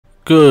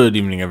Good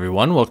evening,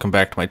 everyone. Welcome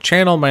back to my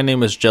channel. My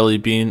name is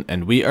Jellybean,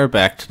 and we are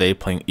back today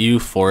playing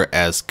EU4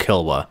 as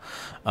Kilwa.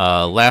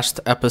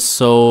 Last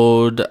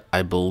episode,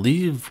 I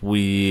believe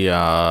we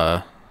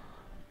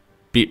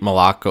beat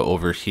Malacca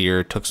over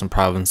here, took some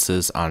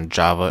provinces on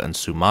Java and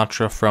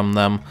Sumatra from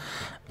them,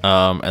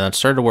 and then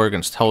started a war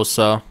against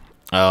Hausa.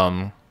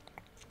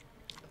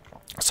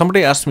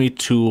 Somebody asked me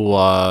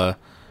to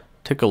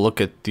take a look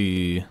at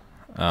the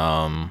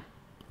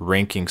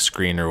ranking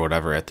screen or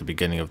whatever at the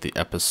beginning of the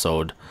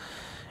episode.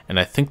 And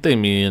I think they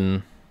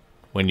mean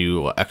when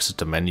you exit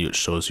the menu, it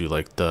shows you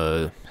like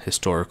the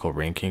historical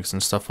rankings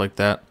and stuff like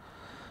that.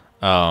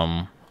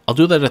 I'll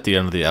do that at the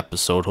end of the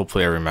episode.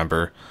 Hopefully I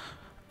remember.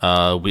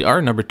 We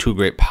are number 2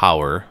 great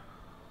power.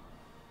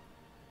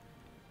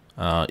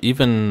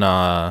 Even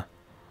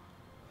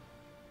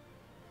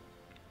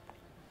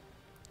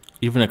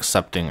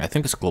accepting, I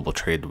think it's global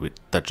trade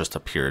that just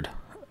appeared,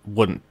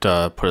 wouldn't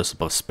put us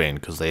above Spain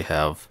because they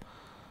have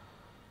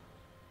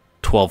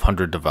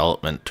 1,200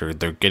 development, or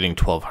they're getting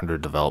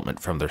 1,200 development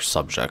from their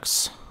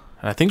subjects.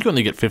 And I think you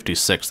only get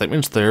 56. That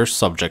means their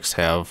subjects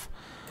have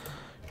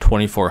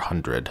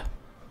 2,400.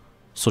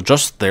 So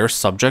just their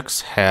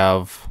subjects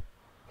have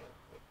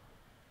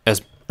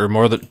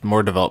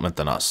more development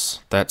than us.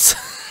 That's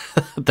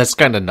that's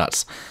kind of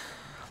nuts.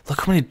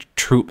 Look how many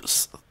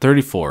troops: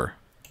 34,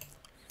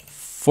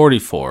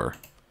 44,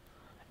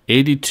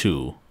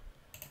 82.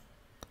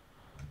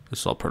 This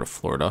is all part of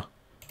Florida.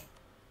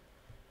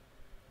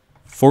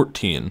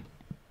 14.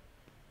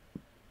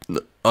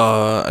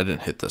 I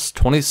didn't hit this.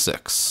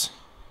 26.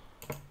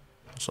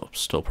 So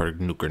still part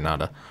of New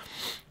Granada.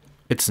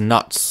 It's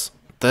nuts.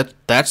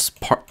 That's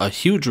a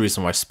huge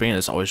reason why Spain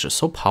is always just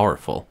so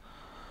powerful.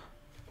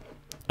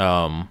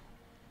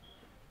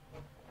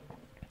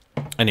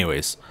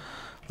 Anyways,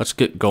 let's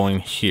get going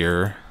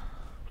here.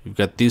 We've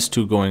got these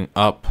two going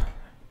up,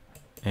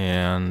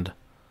 and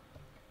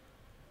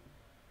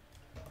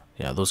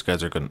yeah, those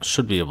guys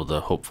should be able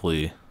to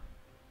hopefully.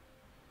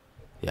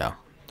 Yeah,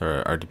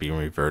 they're already being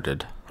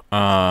reverted.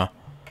 I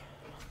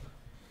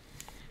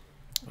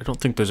don't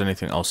think there's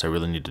anything else I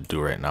really need to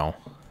do right now.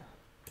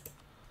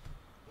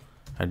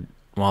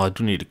 Well, I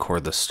do need to core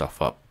this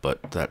stuff up,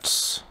 but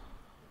that's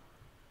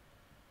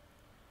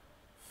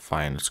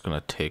fine. It's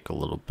gonna take a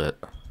little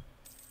bit.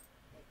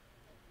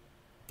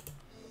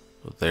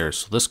 There,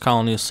 so this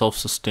colony is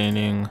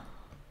self-sustaining.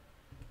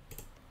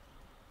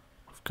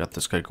 We've got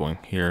this guy going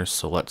here,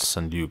 so let's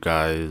send you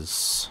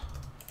guys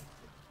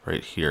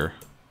right here.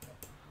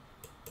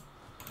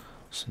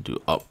 Send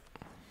you up.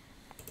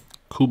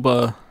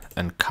 Cuba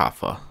and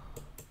Kaffa.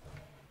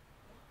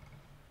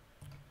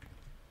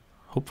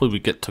 Hopefully we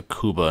get to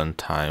Cuba in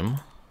time.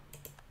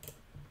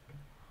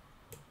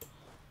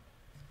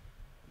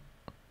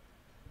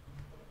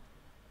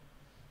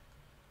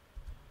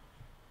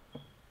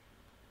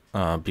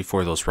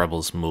 Before those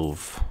rebels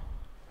move.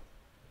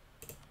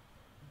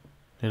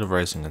 Native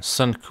Rising and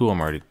Senku, I'm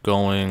already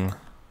going.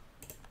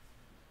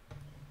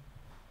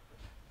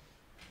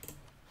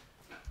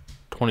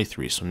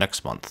 23, so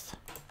next month.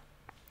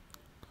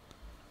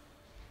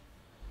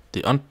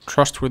 The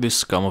untrustworthy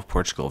scum of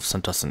Portugal have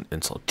sent us an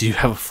insult. Do you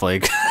have a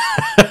flag?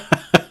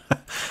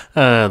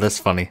 That's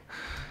funny.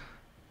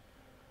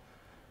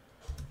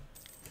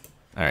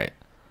 Alright.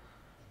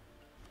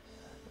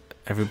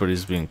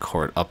 Everybody's being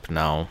cored up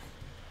now.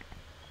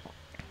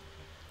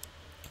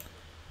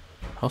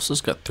 House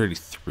has got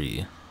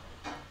 33.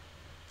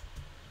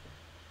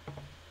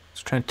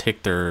 Let's try and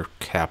take their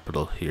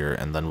capital here,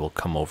 and then we'll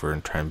come over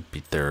and try and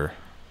beat their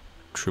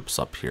troops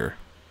up here.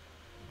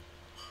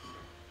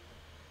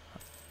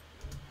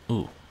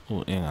 Ooh,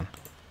 hang on.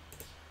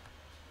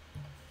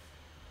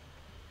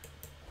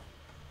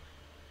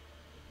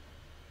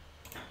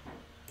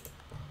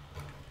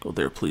 Go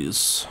there,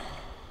 please.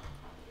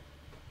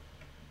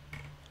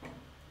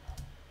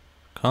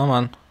 Come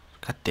on.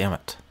 God damn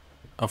it.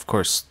 Of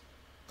course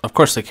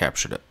they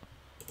captured it.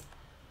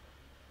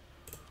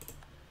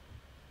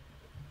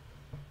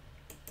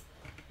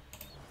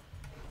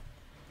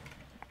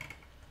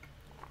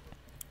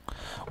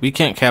 We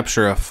can't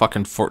capture a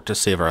fucking fort to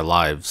save our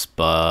lives,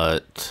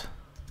 but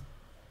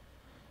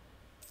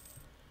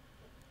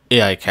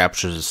AI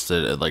captures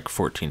it at like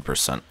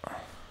 14%.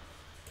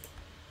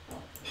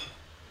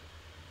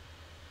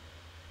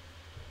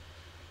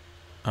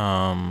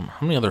 How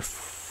many other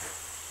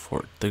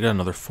fort? They got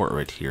another fort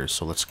right here,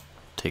 so let's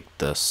take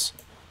this.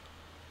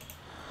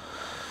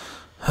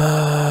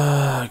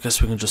 I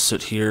guess we can just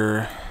sit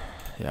here.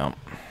 Yeah.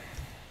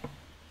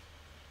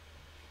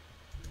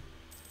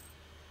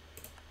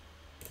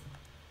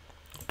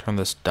 Turn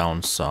this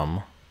down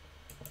some.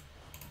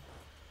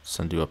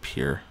 Send you up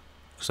here,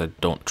 because I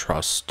don't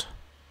trust.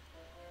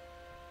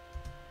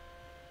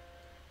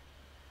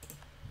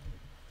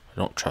 I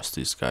don't trust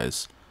these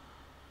guys.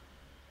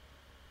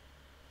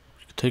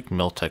 We can take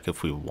Miltech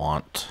if we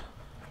want.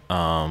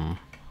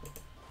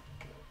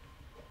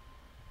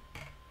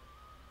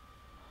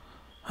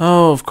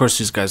 Oh, of course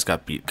these guys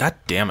got beat. God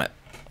damn it.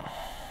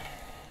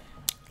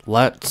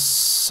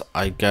 Let's,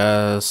 I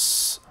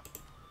guess,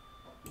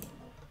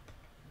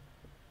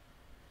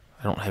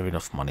 I don't have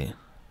enough money.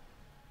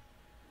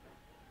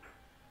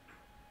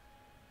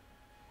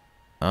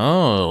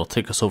 Oh, it'll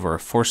take us over our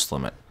force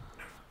limit.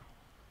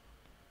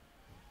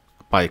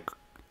 By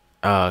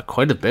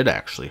quite a bit,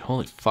 actually.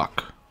 Holy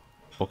fuck.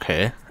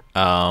 Okay.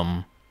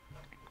 I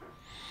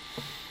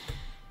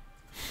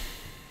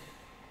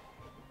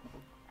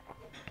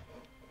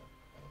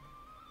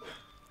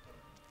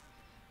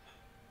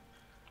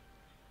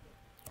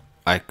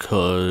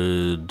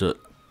could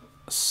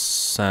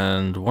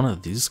send one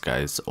of these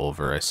guys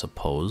over, I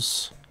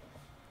suppose.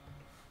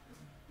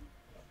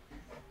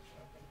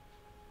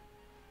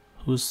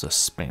 Who's this,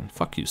 Spain?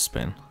 Fuck you,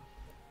 Spain.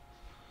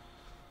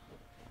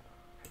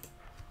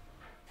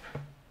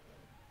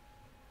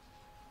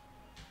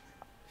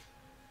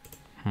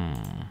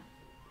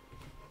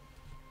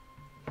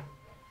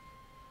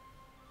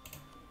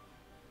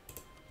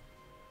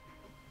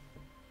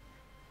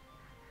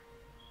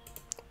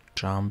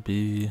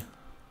 Jambi,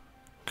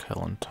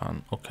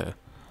 Kelantan. Okay.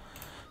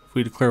 If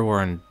we declare war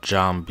on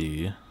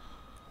Jambi,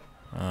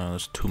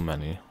 there's too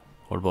many.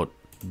 What about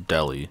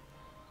Delhi?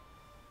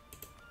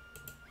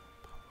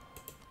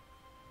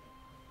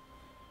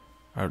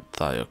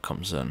 Arthaya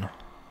comes in.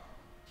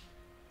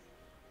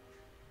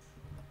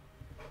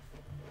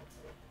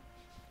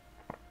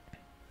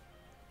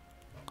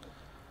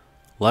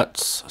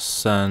 Let's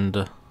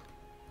send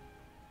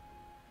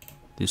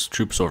these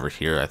troops over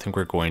here. I think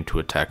we're going to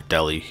attack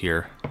Delhi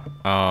here.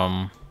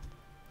 I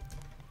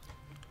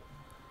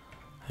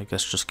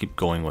guess just keep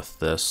going with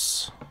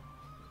this.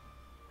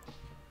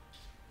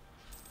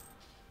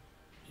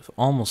 We've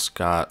almost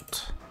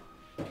got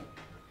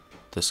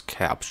this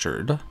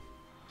captured.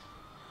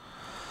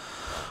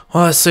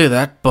 Well, I say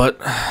that, but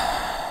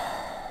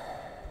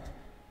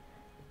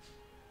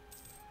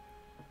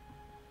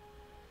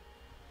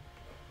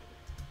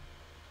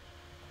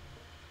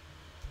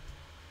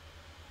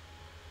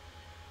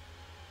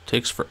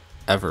takes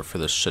forever for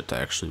this shit to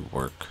actually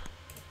work.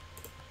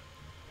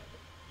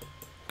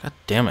 God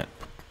damn it.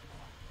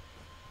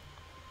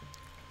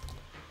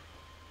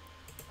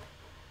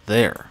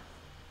 There.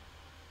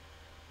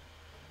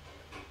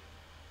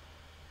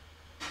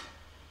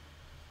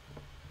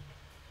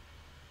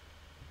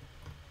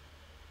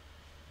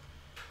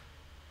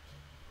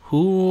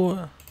 Who?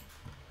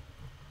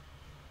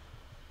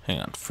 Hang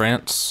on,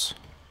 France.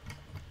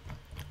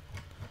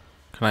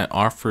 Can I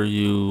offer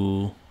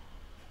you?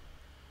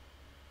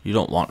 You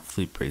don't want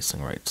fleet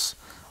basing rights.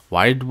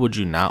 Why would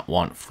you not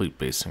want fleet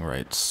basing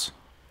rights?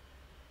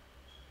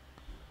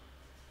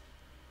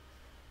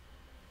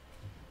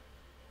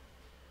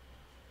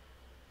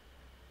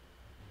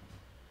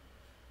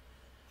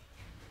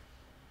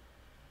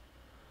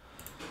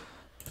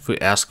 If we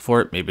ask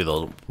for it, maybe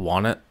they'll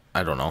want it.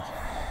 I don't know.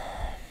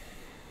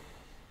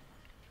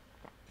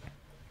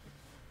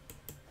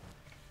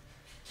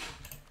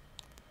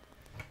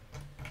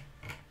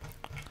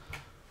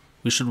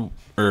 We should,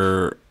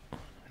 or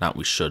not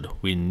we should,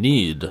 we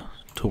need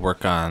to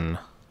work on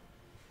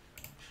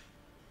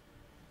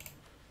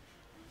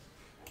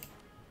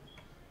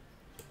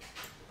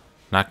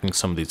knocking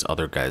some of these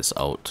other guys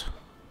out.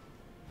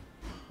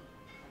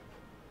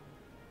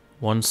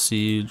 One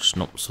siege,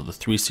 nope, so the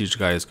 3 siege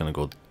guy is gonna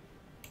go,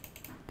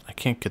 I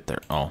can't get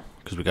there, oh,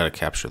 because we gotta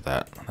capture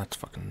that. That's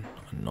fucking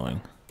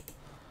annoying.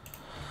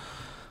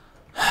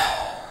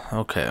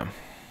 Okay.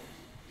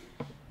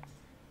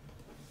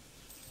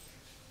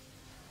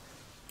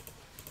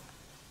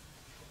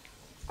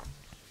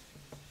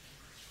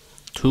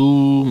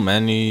 Too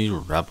many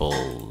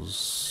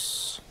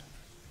rebels.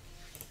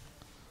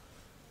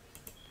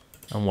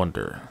 I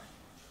wonder,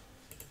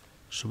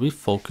 should we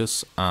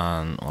focus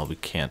on, well, we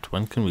can't.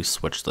 When can we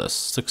switch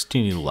this?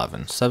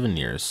 1611, 7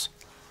 years.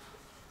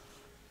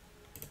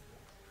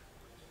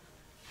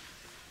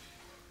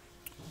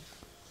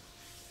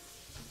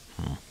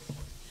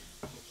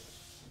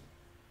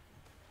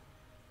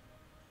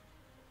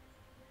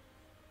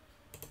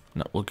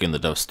 No, we'll gain the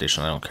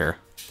devastation, I don't care.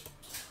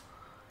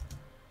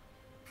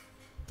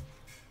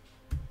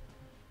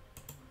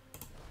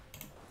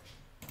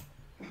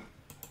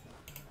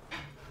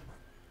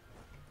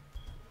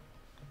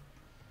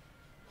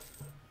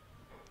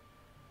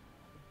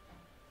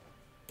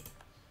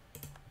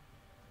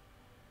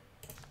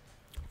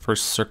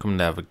 First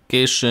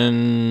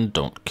circumnavigation,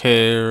 don't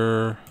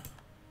care.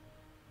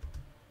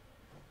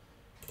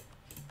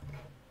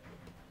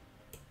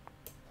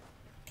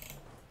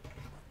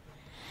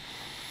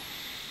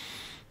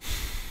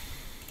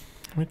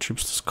 How many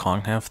troops does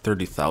Kong have?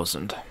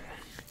 30,000.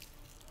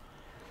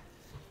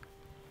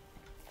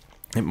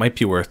 It might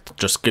be worth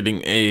just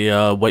getting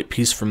a white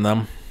piece from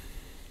them.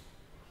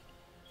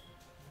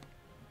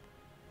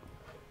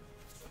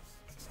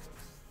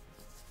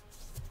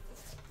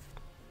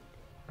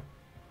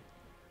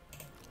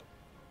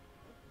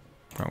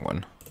 Wrong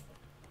one.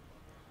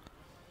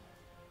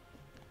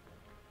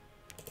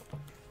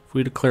 If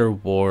we declare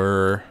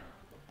war,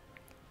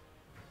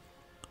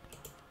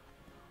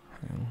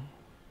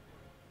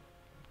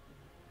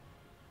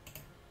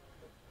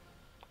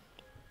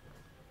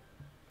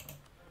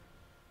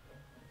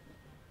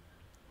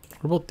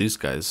 what about these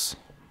guys?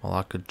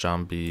 Malacca,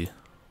 Jambi,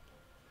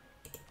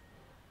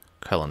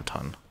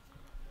 Kelantan.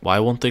 Why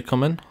won't they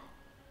come in?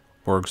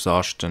 More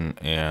exhaustion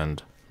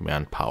and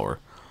manpower.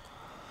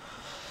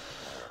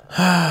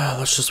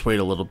 Let's just wait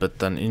a little bit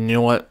then. And you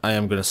know what? I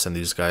am going to send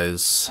these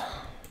guys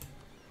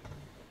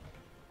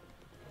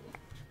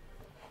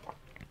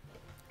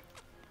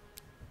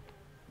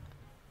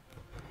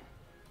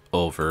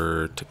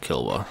over to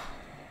Kilwa.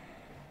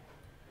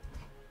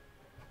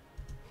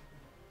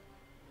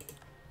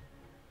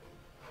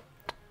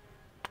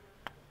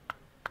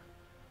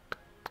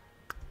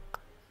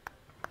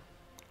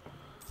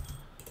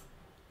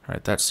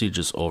 Alright, that siege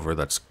is over.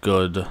 That's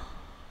good.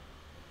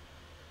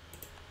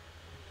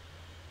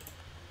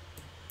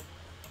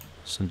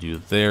 Send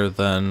you there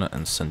then,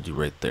 and send you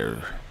right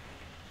there.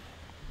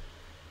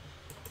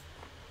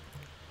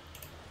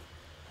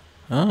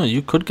 Oh,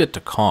 you could get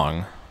to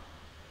Kong.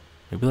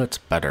 Maybe that's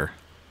better.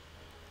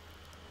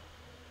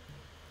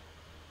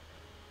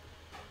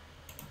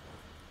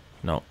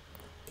 No.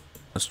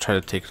 Let's try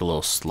to take it a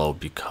little slow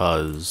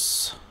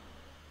because...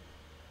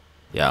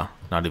 yeah,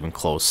 not even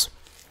close.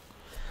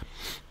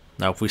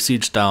 Now, if we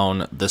siege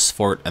down this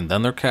fort and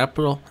then their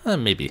capital,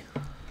 maybe.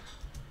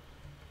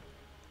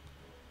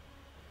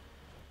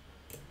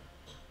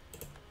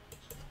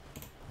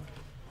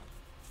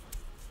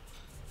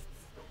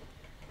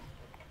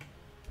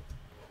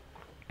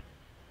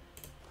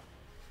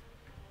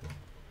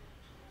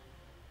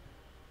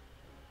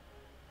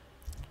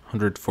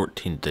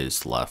 $114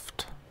 days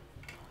left.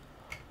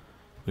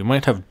 We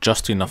might have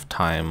just enough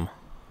time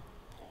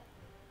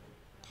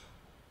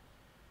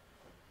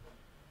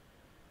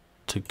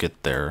to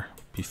get there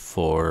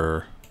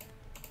before,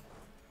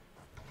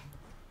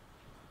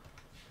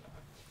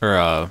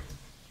 or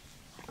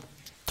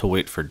to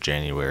wait for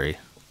January.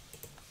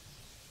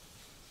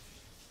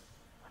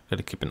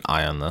 Gotta keep an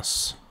eye on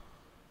this.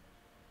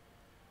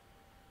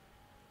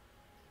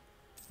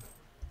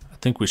 I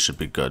think we should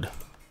be good.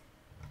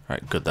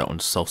 Alright, good, that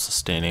one's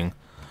self-sustaining.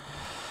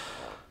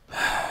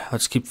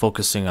 Let's keep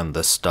focusing on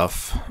this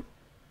stuff.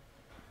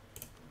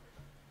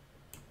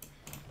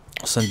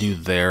 I'll send you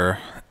there.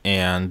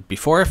 And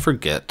before I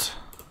forget,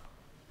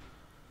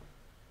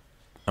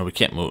 oh, we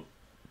can't move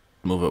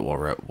it while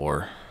we're at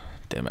war.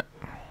 Damn it.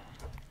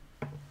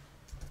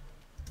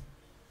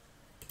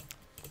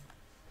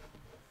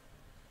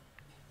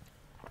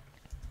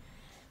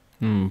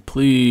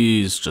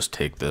 Please just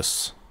take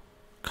this.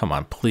 Come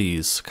on,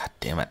 please. God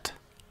damn it.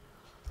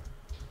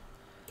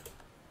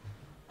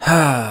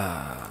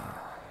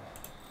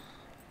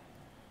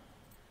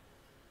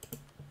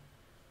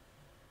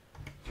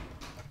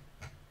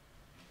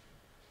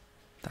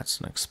 That's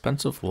an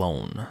expensive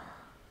loan.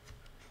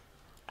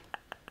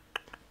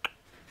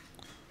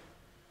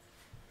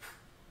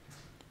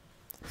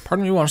 Part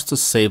of me wants to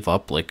save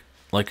up, like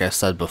I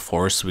said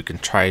before, so we can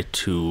try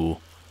to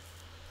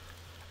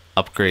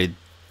upgrade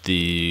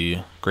the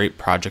Great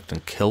Project in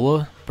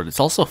Kilwa, but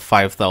it's also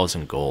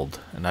 5,000 gold,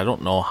 and I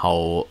don't know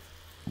how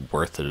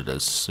worth it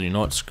is. So you know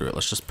what? Screw it.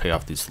 Let's just pay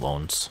off these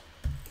loans.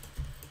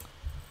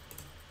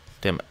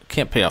 Damn it.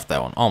 Can't pay off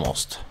that one.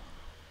 Almost.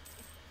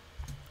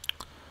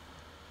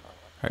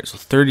 Alright, so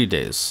 30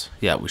 days.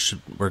 Yeah,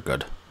 we're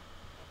good.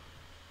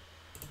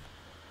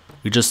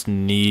 We just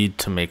need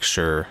to make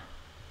sure.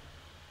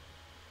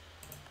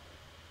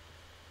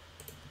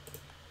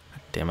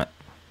 God damn it.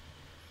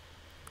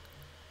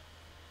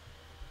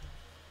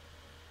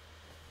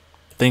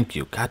 Thank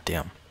you. God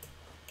damn.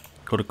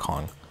 Go to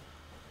Kong.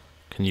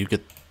 Can you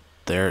get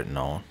there?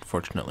 No,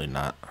 fortunately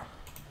not.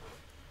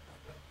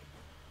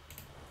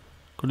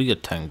 Go to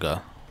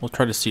Yatenga. We'll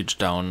try to siege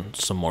down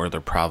some more of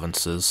their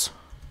provinces.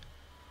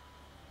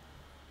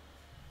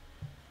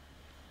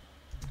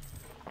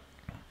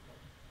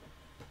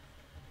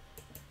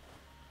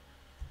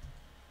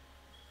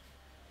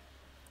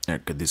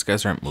 Alright, good. These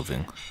guys aren't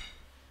moving.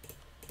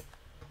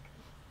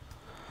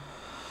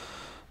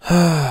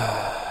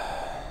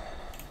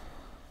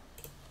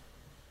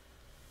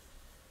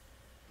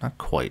 Not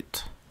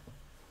quite.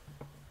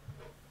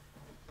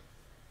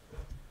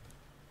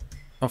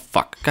 Oh,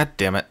 fuck. God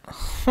damn it.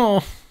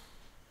 Oh.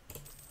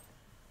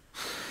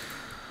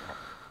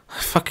 I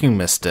fucking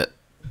missed it.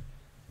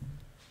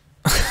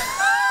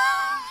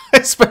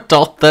 I spent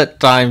all that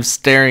time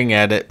staring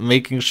at it,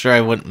 making sure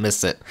I wouldn't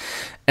miss it.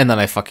 And then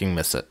I fucking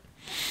miss it.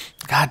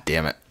 God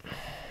damn it.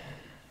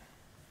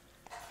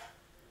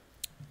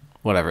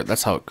 Whatever,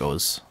 that's how it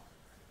goes.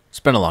 It's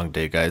been a long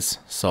day, guys,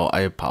 so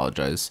I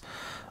apologize.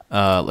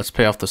 Let's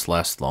pay off this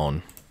last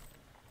loan.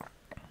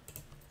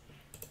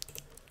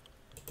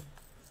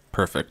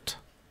 Perfect.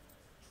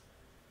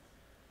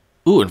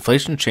 Ooh,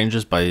 inflation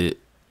changes by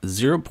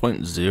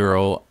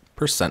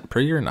 0.0% per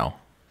year now.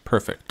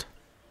 Perfect.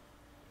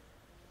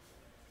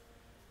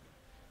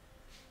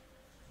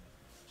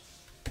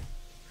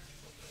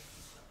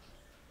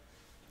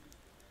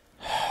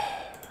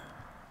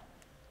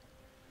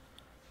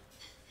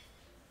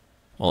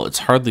 Well, it's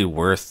hardly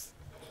worth...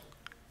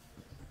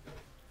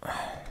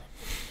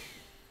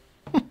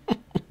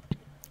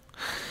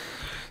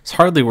 it's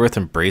hardly worth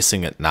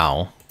embracing it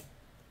now.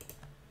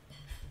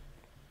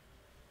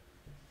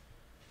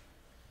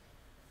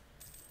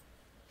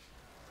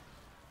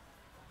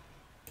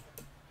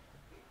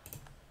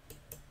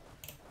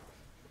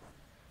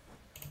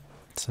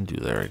 Send you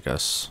there, I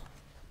guess.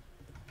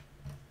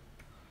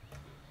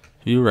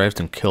 Have you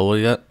arrived in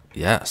Kilwa yet?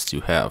 Yes,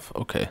 you have.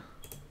 Okay.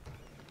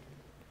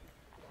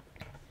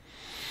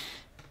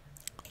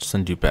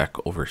 Send you back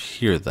over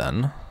here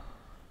then.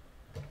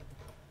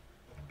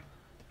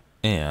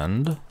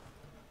 And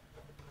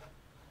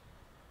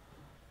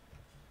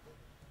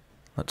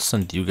let's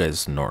send you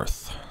guys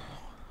north.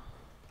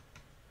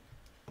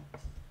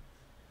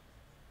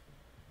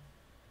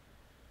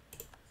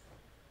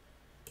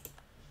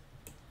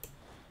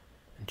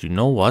 And you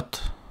know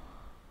what?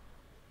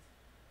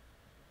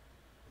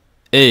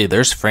 Hey,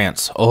 there's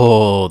France.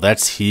 Oh,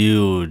 that's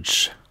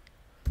huge.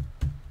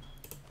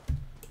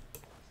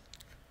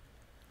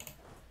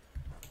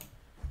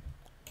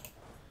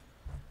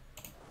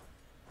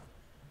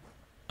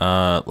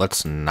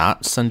 Let's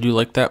not send you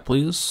like that,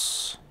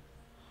 please.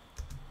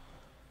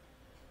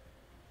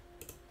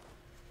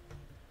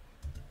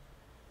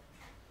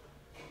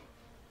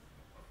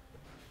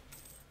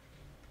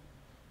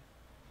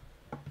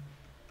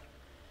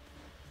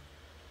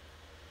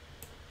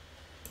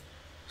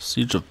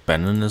 Siege of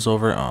Benin is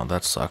over. Oh,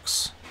 that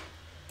sucks.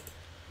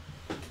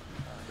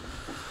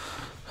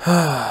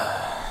 Well,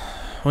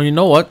 you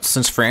know what?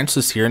 Since France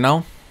is here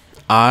now,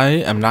 I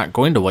am not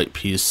going to White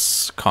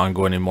Peace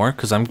Congo anymore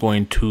because I'm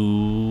going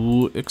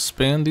to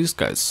expand these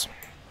guys.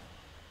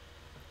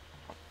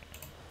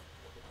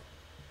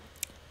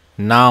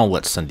 Now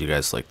let's send you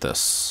guys like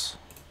this.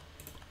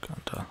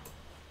 Gonna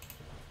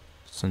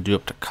send you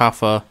up to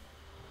Kaffa.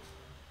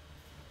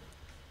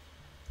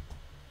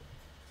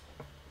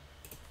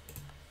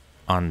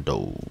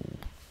 Ando.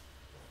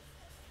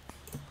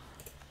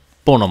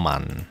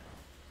 Bonoman.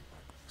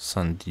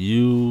 Send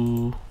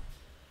you.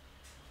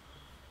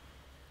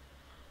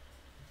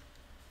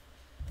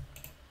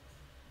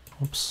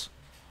 Oops.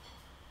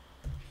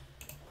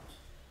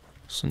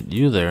 Send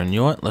you there, and you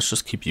know what? Let's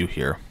just keep you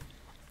here.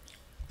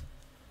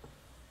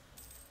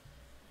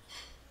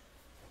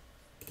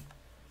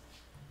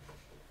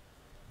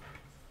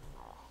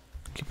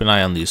 Keep an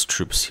eye on these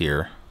troops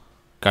here.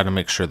 Got to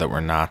make sure that we're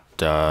not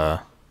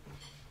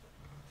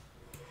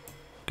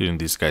getting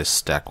these guys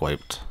stack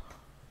wiped.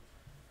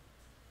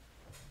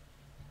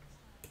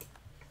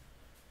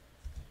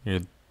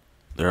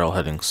 They're all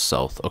heading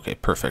south. Okay,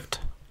 perfect.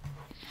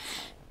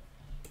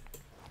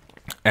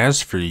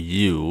 As for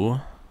you,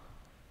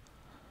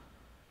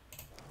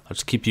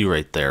 let's keep you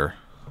right there.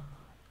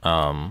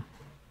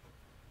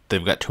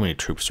 They've got too many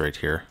troops right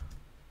here.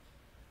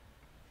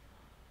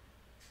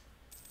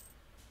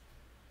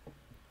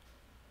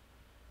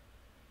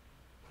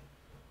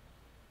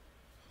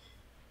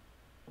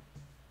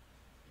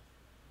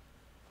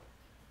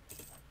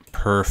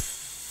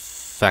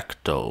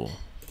 Perfecto.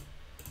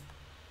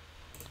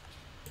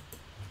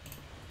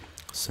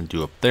 Send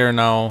you up there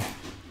now.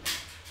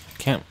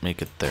 Can't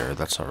make it there.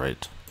 That's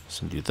alright.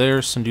 Send you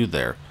there, send you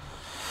there.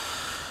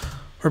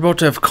 We're about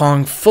to have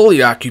Kong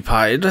fully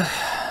occupied.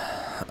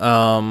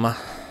 I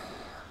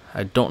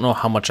don't know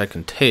how much I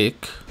can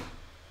take.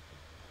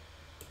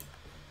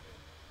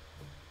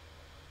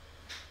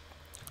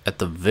 At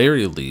the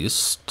very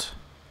least,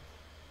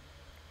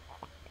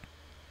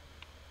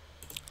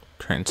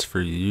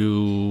 transfer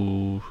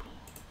you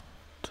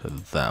to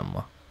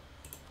them.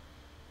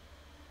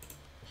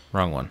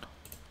 Wrong one.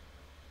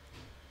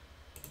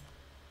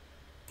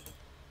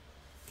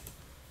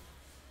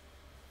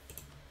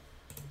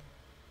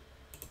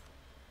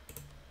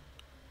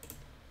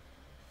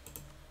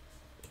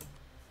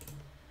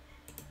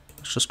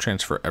 Let's just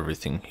transfer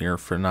everything here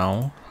for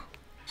now.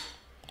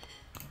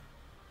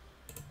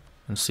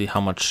 And see how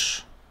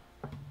much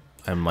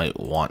I might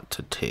want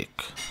to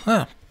take.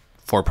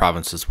 4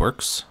 provinces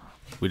works.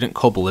 We didn't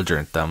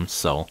co-belligerent them,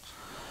 so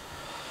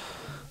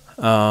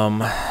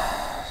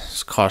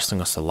it's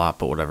costing us a lot,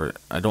 but whatever.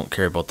 I don't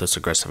care about this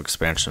aggressive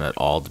expansion at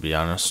all, to be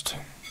honest.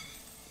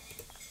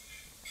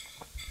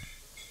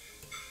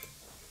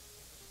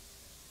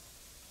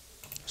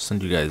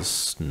 Send you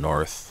guys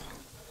north.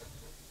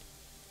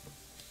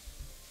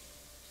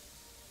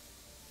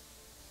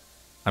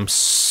 I'm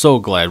so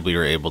glad we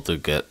were able to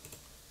get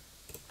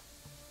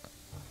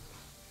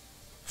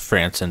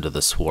France into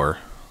this war.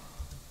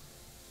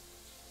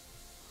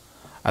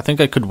 I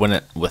think I could win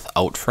it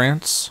without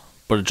France,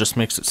 but it just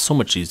makes it so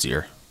much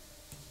easier.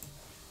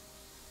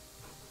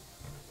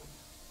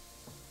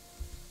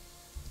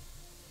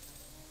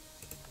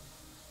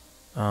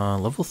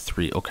 Level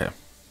 3, okay.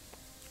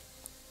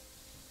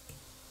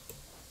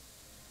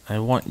 I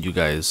want you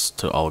guys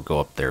to all go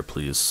up there,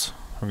 please.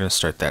 We're gonna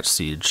start that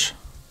siege.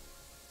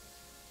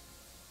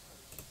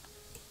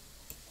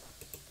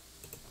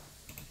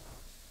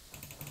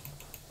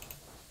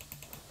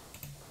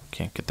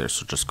 Can't get there,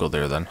 so just go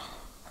there then.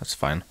 That's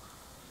fine.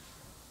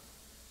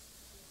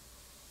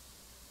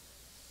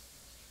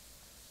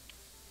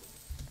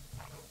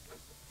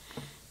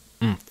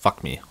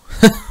 Fuck me.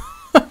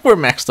 We're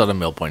maxed out on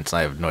mill points, and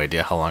I have no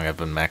idea how long I've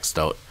been maxed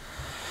out.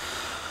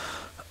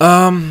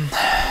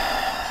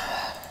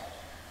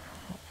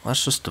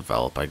 Let's just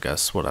develop, I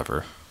guess.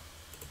 Whatever.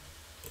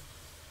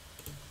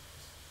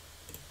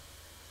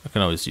 I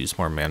can always use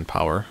more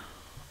manpower.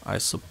 I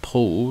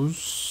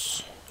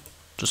suppose...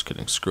 Just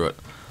kidding, screw it.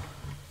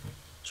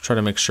 Let's try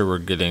to make sure we're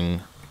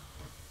getting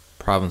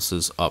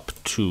provinces up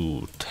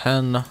to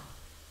 10.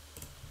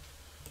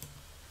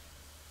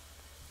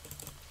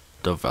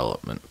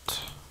 Development.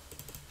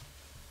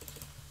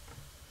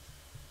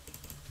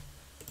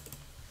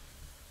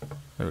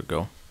 There we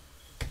go.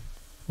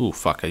 Ooh,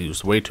 fuck, I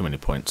used way too many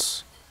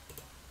points.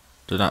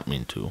 Did not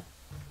mean to.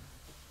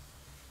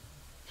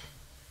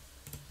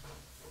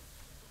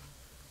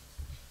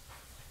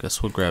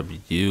 Guess we'll grab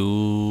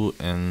you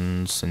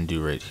and send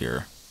you right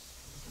here.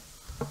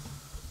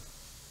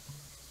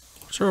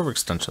 What's your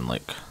overextension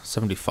like?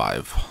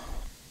 75.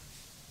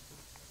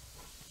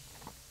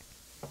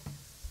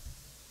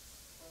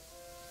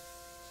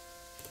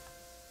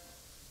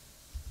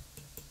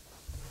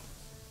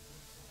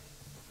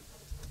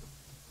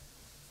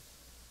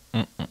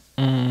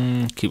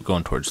 Keep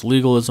going towards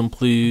legalism,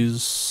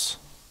 please.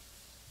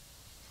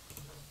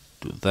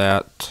 Do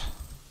that.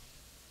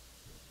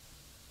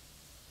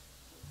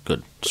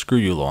 Good. Screw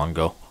you,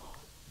 Luongo.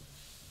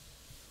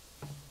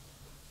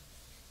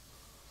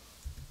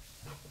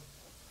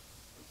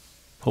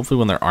 Hopefully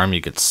when their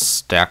army gets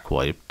stack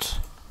wiped.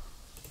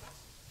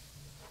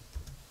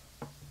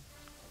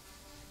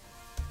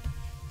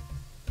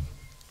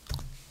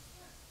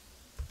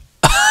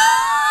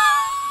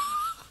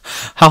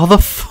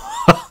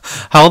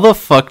 How the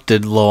fuck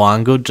did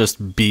Luongo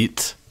just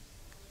beat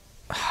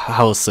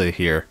Hausa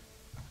here?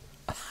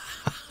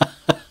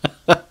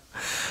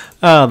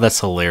 Oh, that's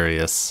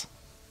hilarious.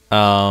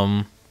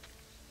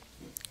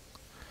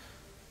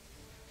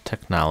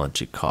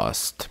 Technology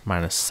cost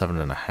minus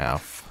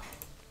 7.5.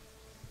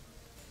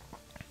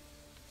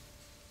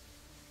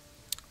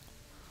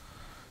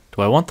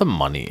 Do I want the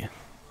money?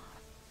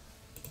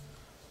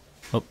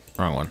 Oh,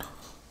 wrong one.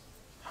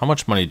 How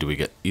much money do we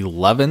get?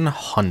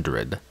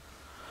 1,100.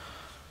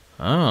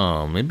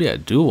 Oh, maybe I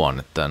do want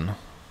it then.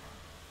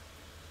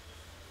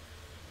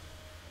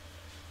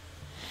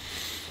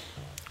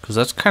 Because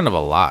that's kind of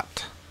a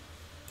lot.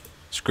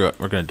 Screw it,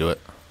 we're going to do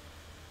it.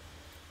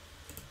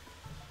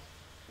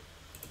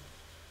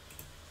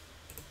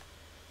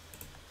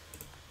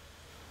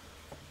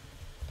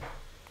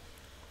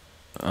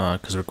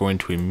 Because we're going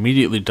to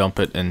immediately dump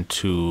it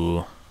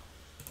into...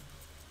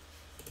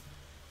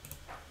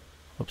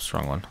 Oops,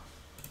 wrong one.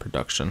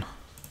 Production.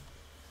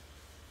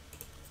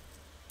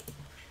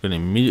 We're going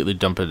to immediately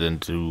dump it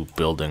into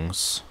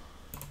buildings.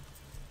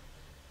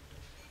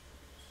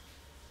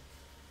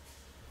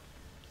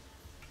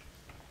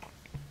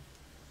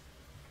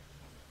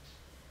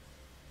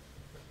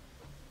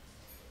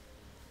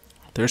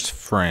 There's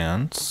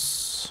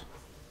France.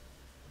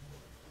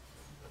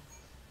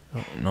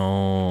 Oh,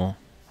 no.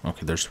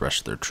 Okay, there's the rest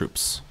of their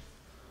troops.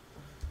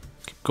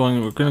 Keep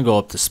going. We're going to go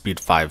up to speed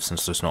 5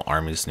 since there's no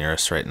armies near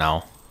us right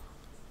now.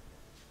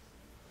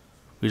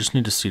 We just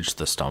need to siege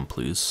this down,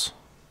 please.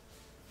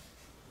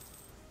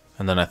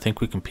 And then I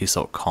think we can peace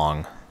out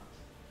Kong.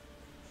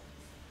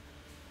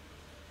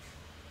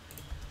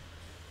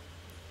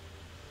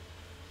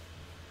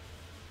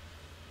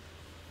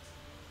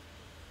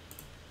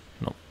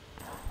 Nope.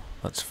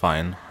 That's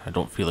fine. I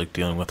don't feel like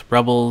dealing with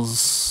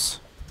rebels.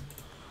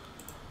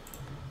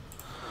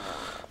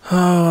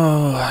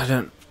 Oh, I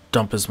didn't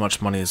dump as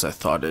much money as I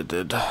thought it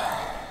did.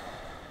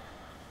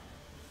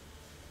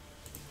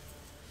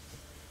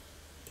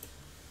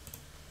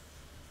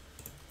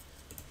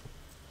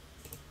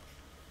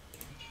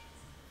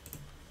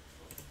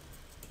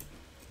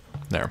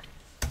 There.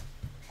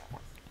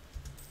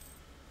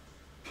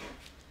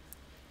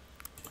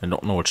 I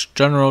don't know which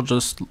general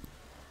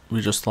we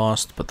just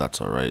lost, but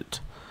that's alright.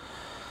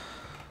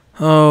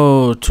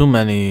 Oh, too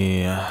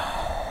many.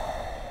 I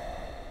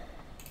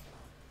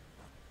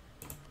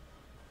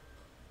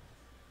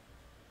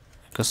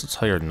guess let's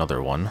hire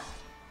another one.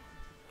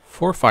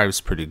 4-5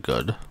 is pretty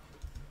good.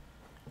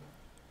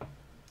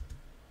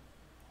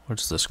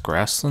 What's this?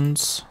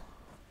 Grasslands?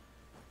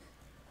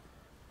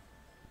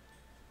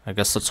 I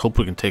guess let's hope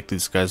we can take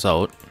these guys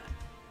out.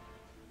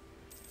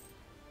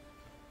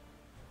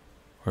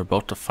 We're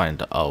about to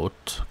find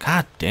out.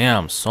 God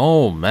damn,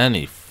 so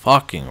many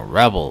fucking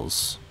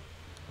rebels.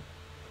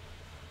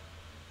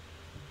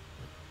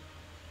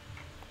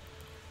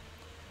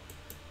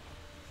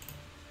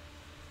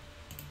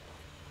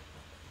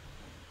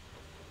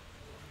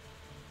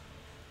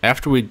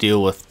 After we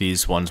deal with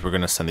these ones, we're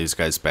going to send these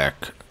guys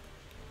back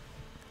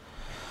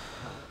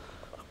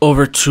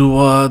over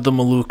to the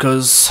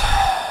Moluccas.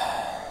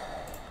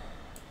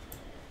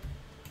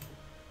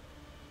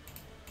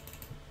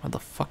 Why the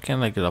fuck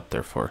can't I get up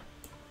there for?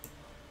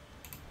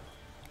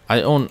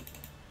 I own...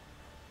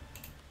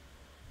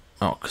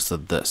 Oh, because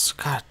of this.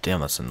 God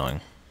damn, that's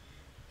annoying.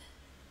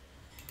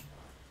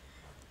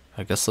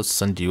 I guess let's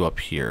send you up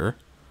here.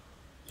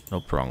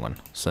 Nope, wrong one.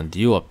 Send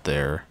you up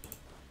there.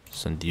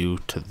 Send you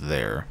to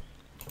there.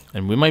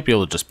 And we might be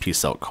able to just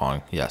peace out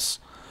Kong. Yes.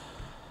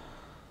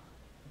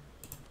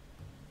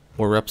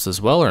 War reps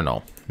as well or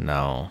no?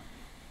 No.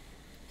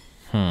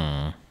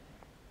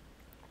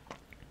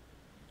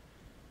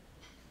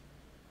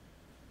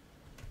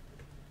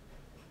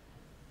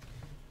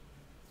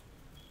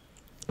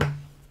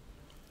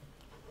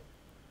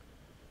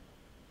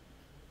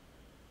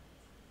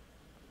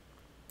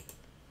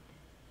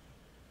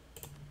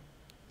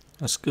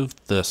 Let's give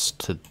this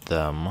to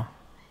them.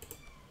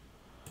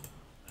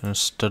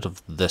 Instead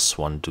of this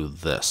one, do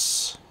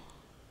this.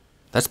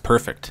 That's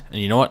perfect.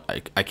 And you know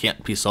what? I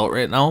can't peace out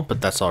right now,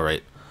 but that's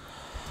alright.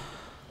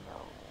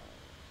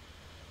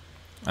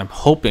 I'm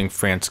hoping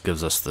France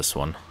gives us this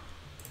one.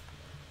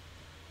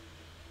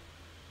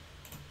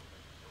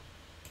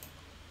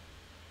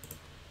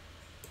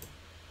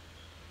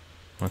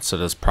 It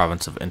says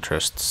province of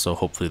interest, so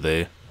hopefully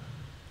they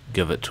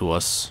give it to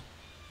us.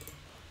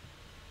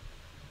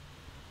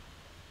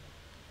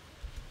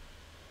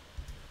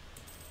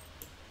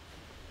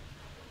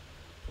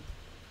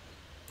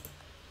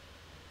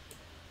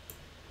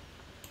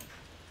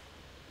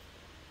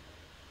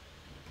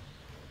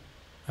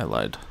 I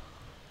lied.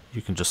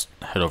 You can just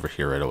head over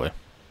here right away.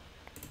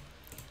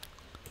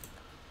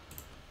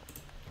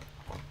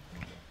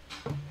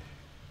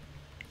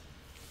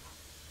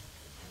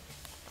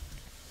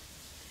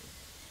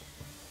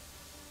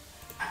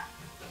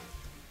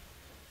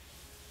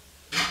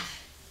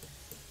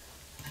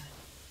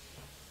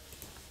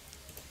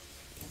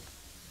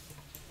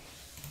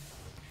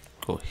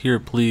 Go here,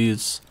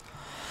 please.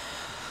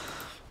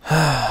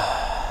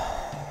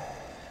 That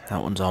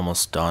one's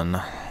almost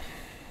done.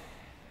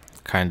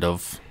 Kind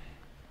of.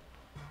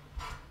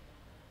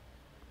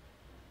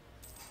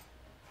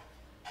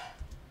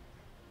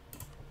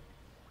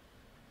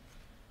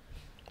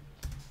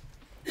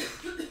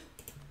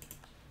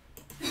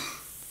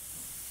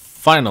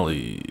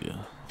 Finally,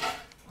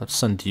 let's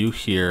send you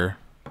here.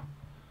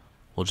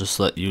 We'll just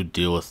let you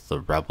deal with the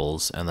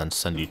rebels and then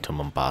send you to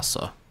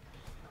Mombasa.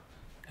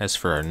 As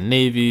for our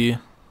navy,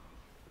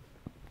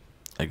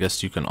 I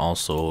guess you can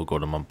also go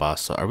to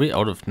Mombasa. Are we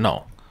out of?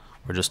 No,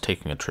 we're just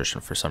taking attrition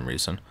for some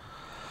reason.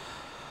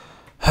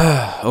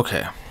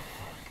 Okay.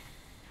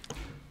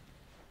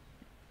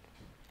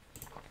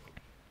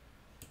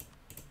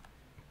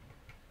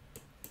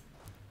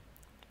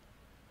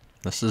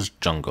 This is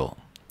jungle.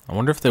 I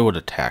wonder if they would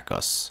attack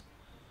us.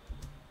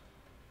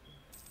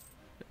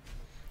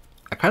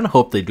 I kind of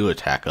hope they do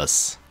attack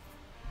us.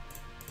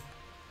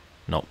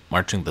 Nope,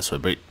 marching this way,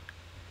 but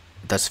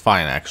that's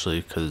fine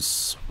actually,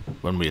 because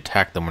when we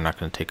attack them, we're not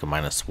going to take a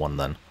 -1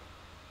 then.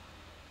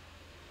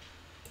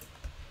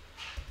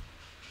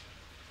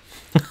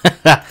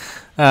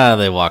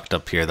 They walked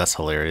up here. That's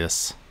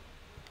hilarious.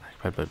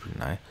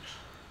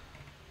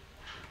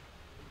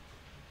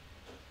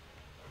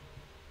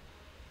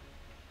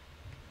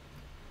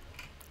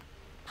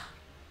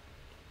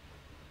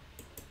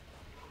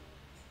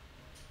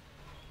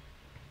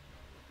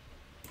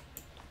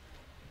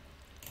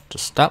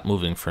 Just stop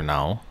moving for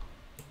now.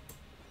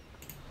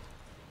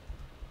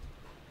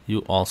 You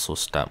also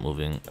stop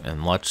moving,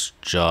 and let's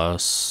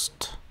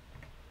just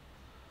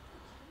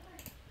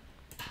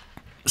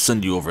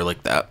send you over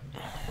like that.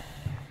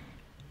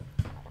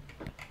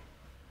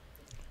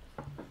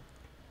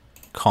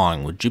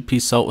 Kong, would you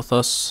peace out with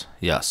us?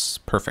 Yes,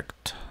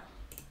 perfect.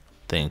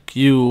 Thank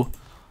you.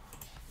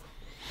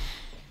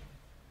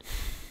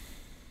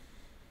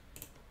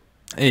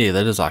 Hey,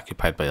 that is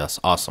occupied by us.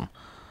 Awesome.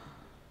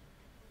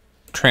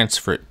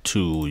 Transfer it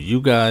to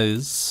you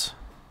guys.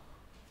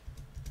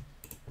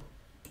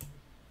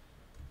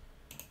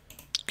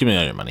 Give me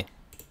all your money.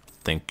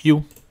 Thank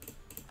you.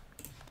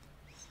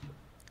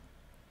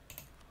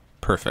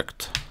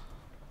 Perfect.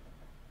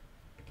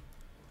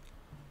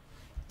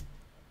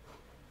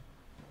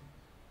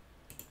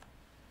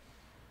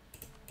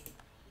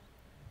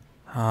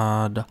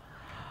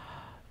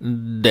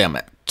 Damn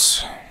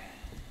it.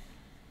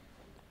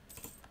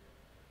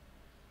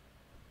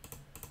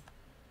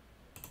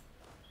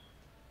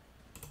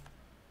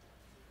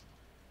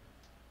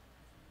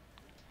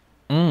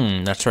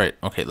 That's right.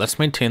 Okay, let's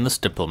maintain this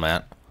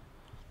diplomat.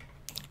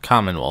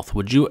 Commonwealth,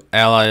 would you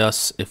ally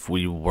us if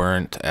we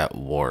weren't at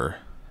war?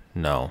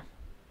 No.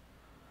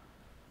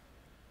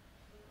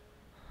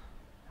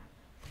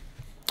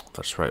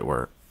 That's right,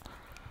 we're...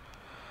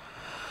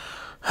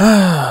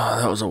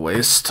 That was a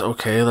waste.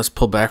 Okay, let's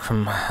pull back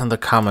from the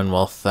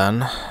Commonwealth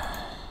then.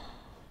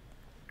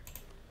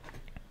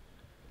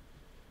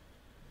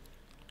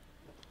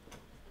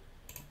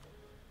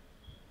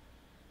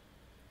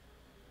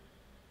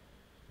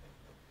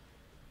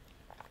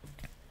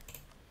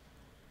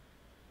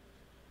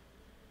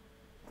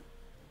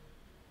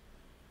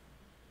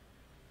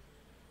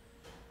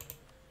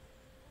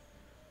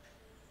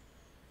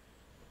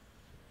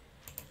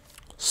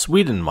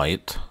 Sweden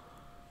might.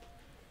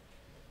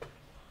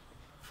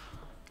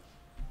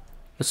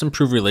 Let's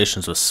improve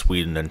relations with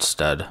Sweden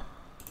instead.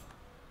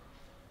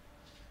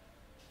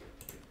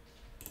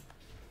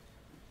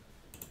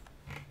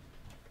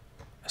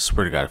 I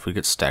swear to God, if we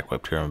get stack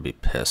wiped here, I'm gonna be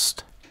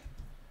pissed.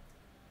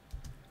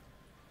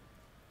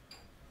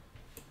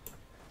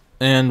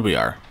 And we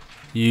are.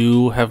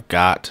 You have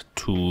got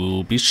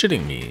to be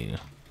shitting me.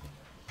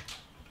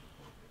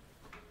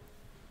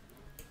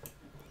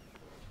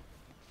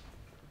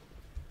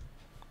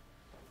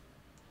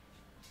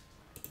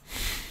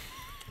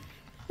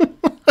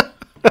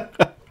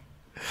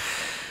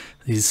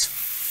 These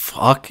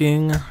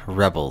fucking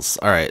rebels.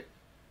 Alright.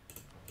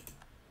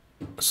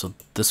 So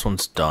this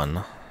one's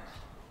done.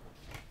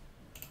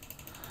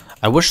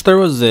 I wish there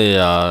was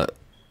a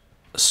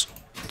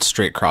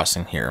straight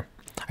crossing here.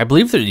 I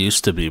believe there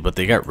used to be, but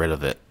they got rid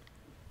of it.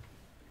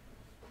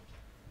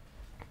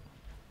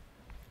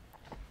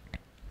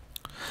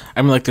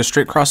 I mean, like, there's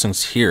straight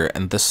crossings here,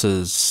 and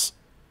these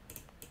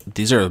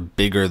are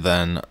bigger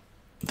than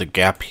the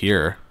gap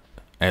here.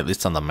 At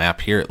least on the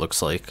map here, it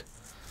looks like.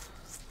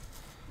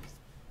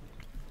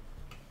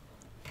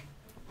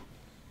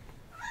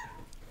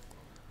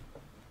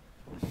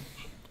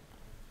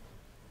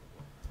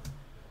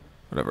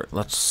 Whatever,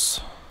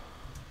 let's...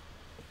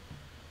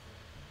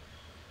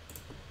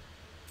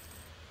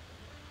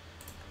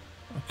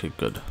 Okay,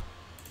 good.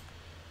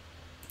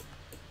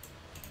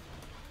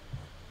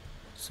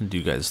 Send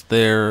you guys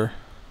there.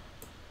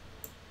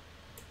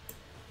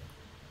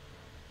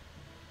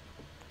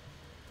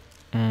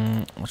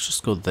 Let's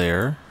just go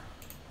there.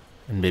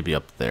 And maybe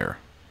up there.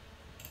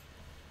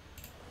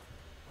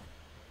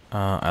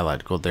 I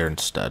lied. Go there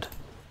instead.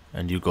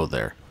 And you go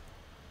there.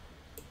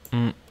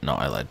 No,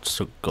 I lied.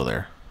 So go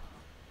there.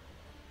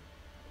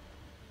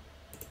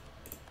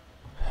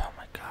 Oh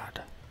my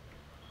god.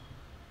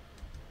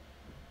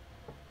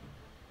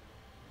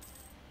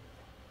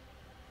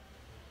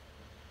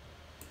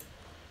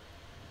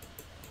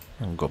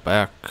 And go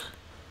back.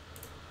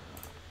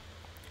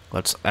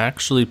 Let's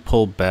actually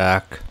pull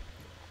back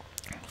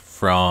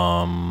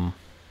from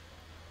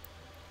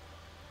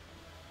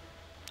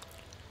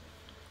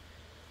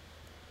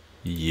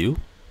you.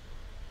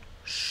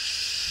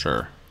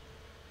 Sure.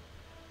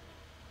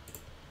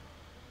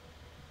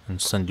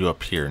 And send you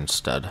up here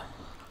instead.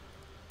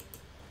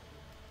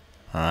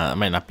 That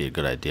might not be a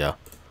good idea.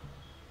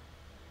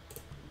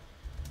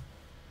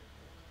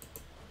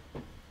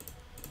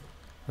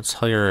 Let's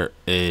hire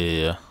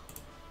a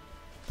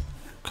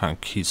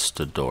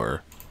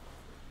conquistador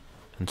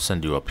and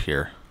send you up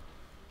here.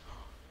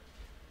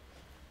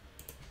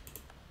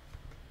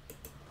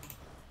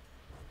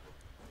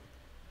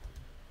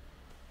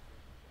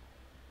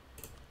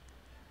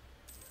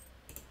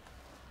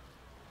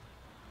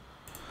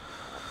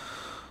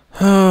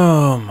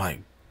 Oh my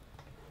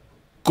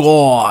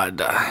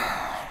god.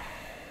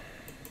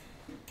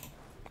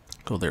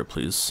 Go there,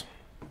 please.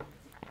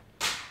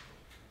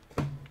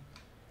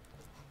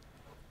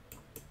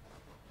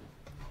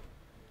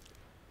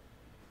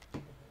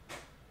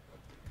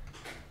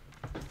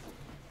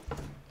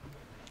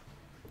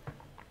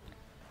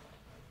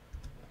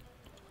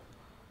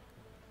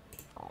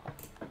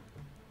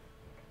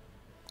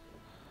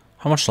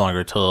 How much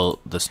longer till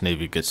this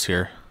navy gets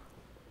here?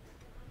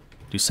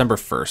 December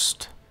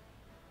 1st.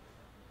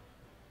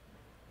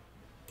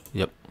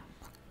 Yep.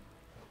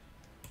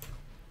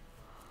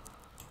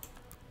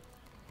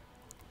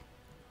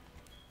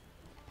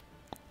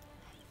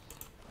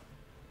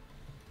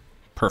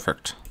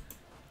 Perfect.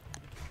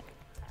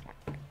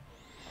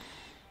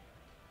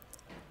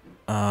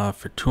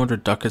 For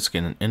 200 ducats,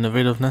 gain an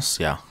innovativeness.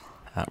 Yeah,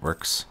 that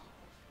works.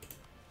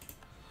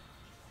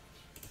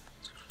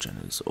 Gen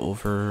is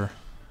over.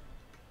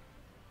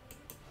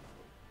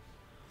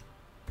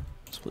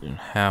 Split in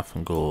half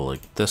and go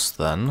like this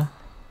then.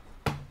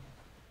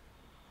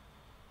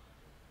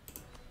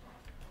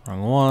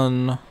 Wrong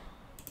one.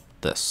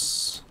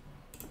 This.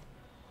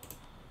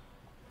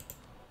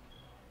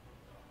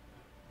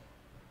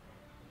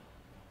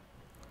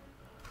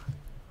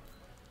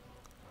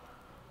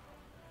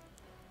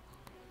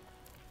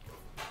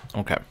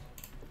 Okay.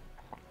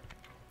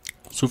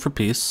 Sue for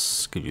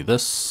peace. Give you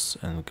this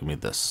and give me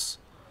this.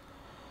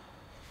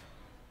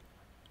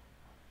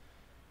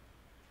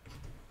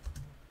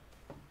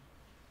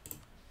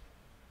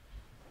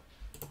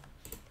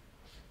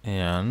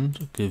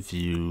 And give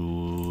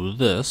you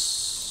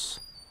this.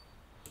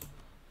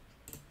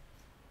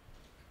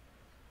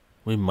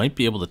 We might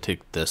be able to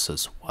take this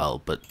as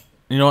well, but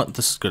you know what?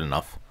 This is good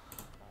enough.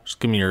 Just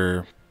give me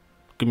your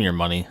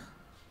money.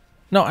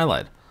 No, I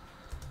lied.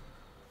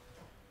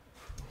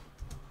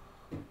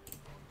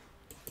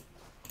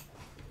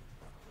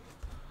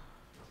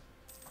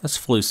 Let's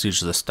fully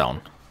siege this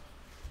down.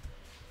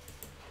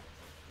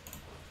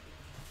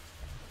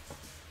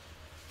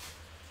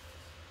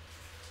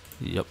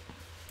 Yep.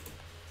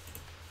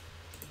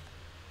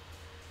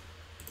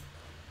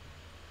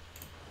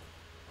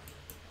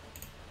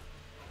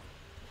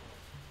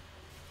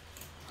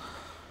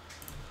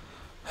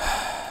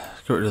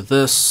 Get rid of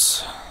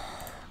this.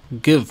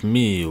 Give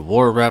me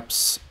war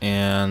reps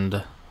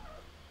and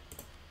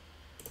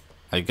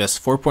I guess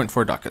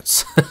 4.4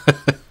 ducats.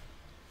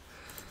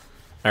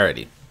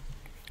 Alrighty.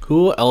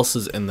 Who else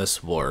is in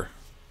this war?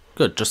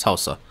 Good, just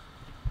Hausa.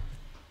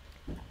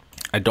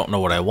 I don't know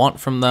what I want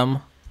from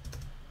them.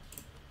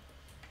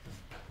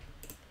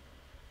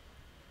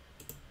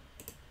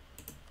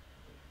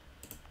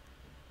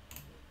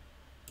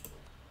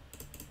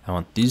 I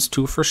want these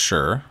two for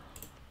sure.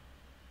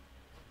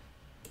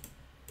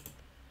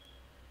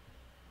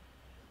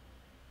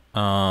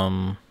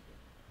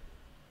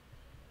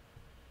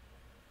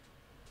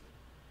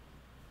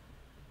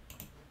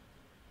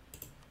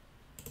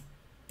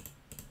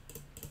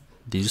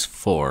 These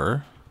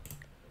four.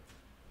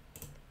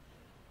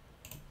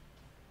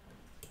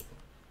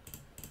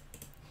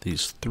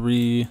 these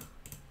 3.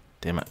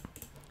 Damn it.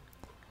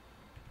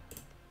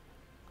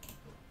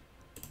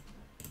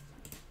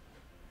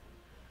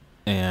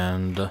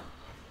 And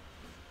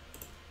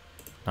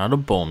not a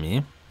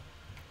Bomi.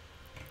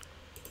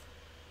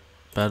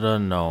 Beta,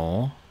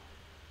 no.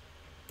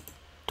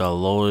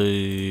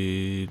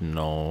 Daloi,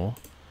 no.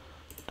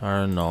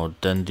 Dar, no.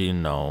 Dendi,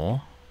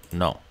 no.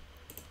 No.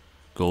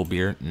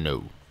 Gobeer,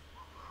 no.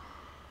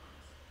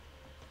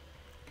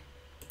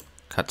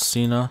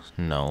 Katsina,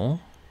 no.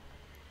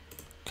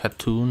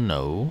 Katu,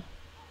 no.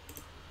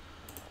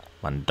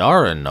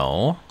 Mandara,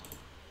 no.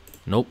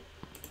 Nope.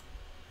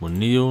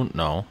 Muniu,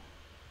 no.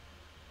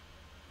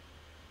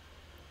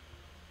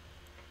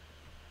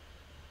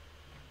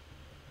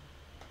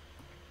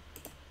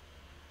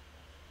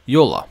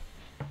 Yola.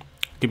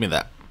 Give me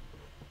that.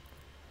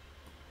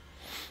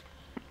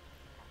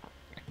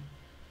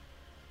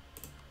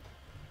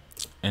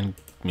 And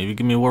maybe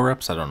give me war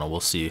reps? I don't know. We'll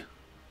see.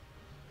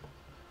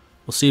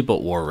 We'll see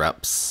about war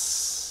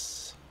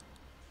reps.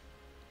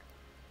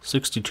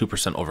 62%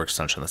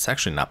 overextension. That's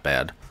actually not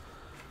bad.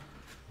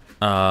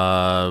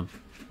 All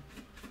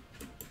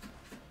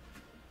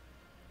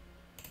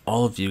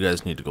of you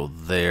guys need to go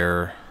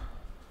there.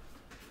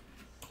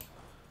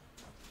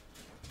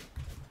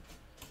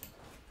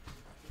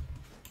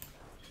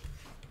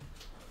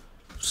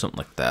 Something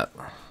like that.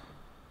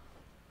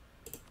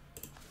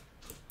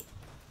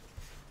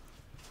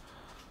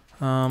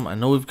 I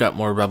know we've got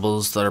more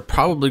rebels that are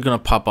probably going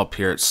to pop up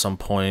here at some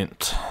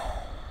point.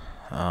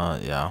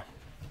 Yeah.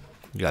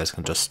 You guys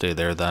can just stay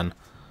there then.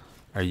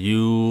 Are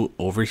you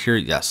over here?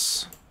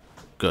 Yes.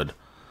 Good.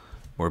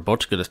 We're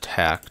about to get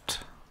attacked,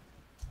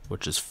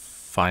 which is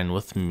fine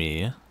with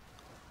me.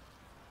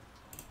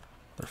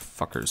 They're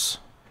fuckers.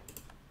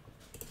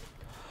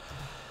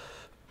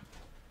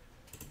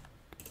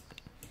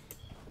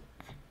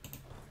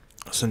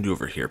 I'll send you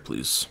over here,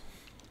 please.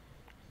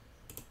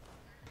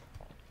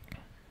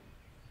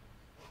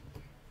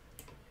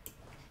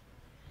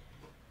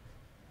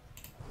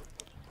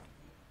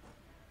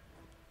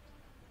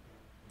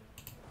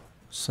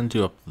 Send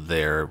you up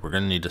there. We're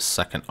gonna need a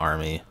second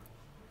army.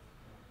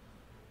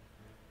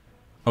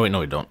 Oh wait, no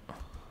we don't.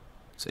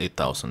 It's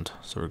 8,000,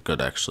 so we're good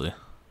actually.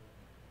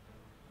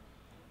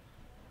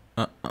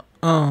 I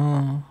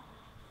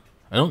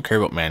don't care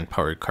about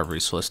manpower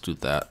recovery, so let's do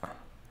that.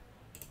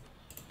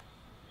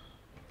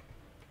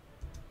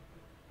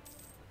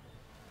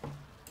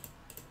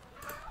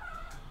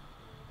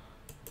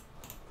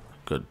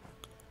 Good.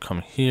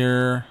 Come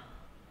here.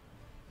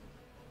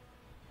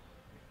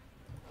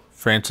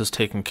 France is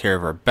taking care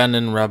of our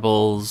Benin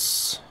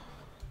rebels.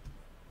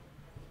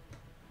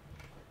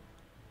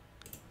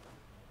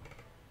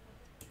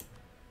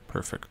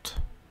 Perfect.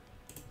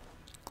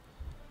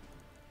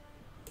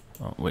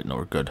 Oh, wait, no,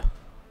 we're good.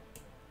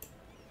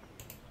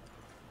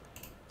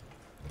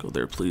 Go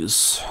there,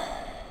 please.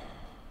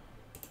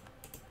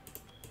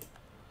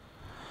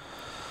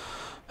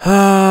 We're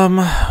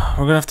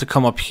gonna have to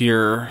come up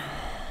here.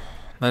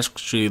 Let's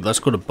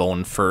go to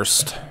Bone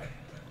first.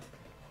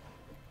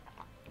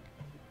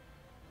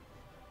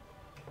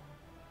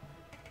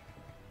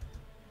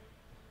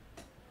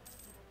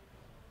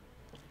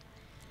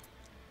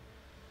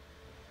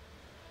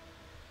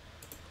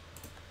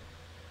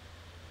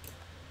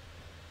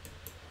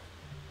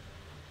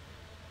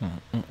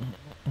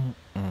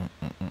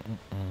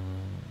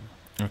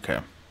 Okay.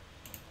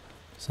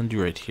 Send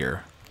you right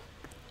here.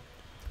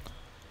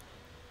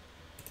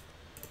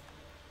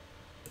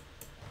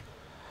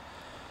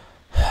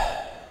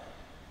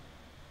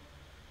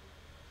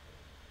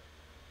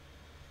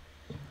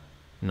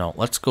 No,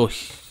 let's go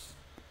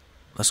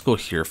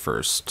here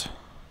first.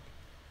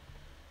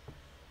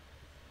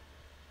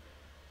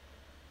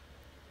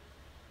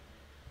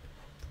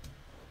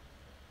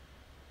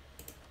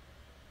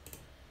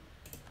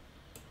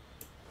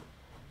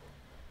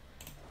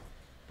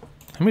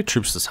 How many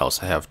troops does this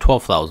house I have?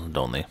 12,000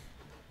 only.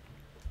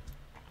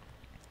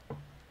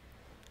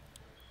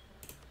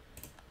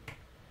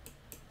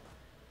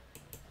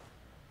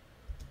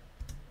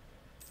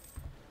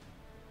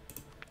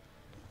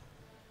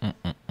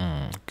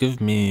 Give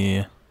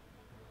me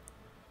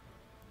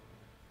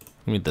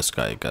this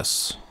guy, I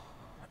guess.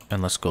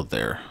 And let's go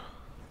there.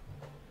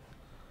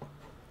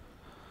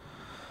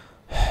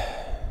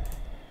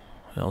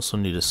 I also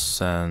need to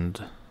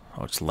send...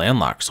 Oh, it's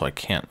landlocked, so I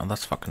can't. Oh,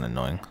 that's fucking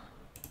annoying.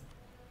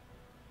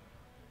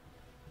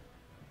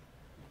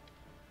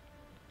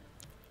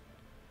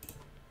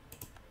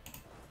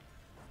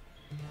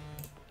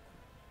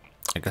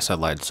 I guess I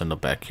lied. Send them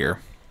back here.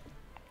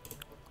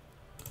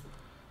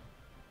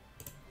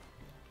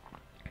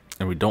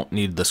 And we don't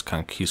need this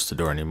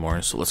conquistador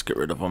anymore, so let's get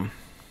rid of him.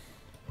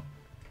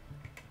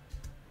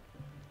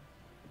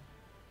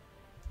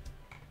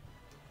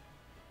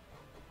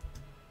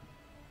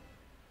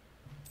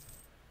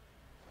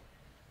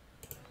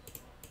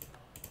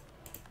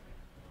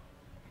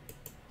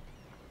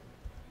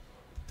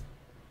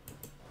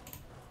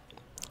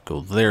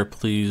 Go there,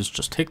 please.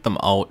 Just take them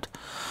out.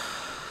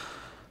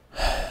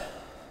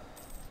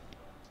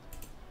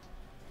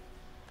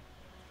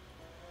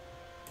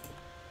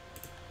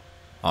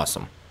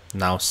 Awesome.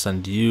 Now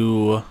send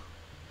you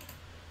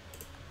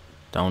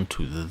down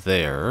to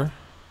there.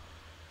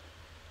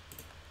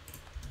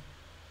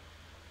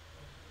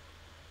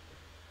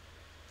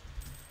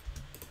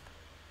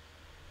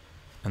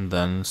 And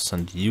then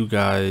send you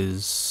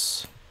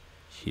guys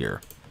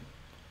here.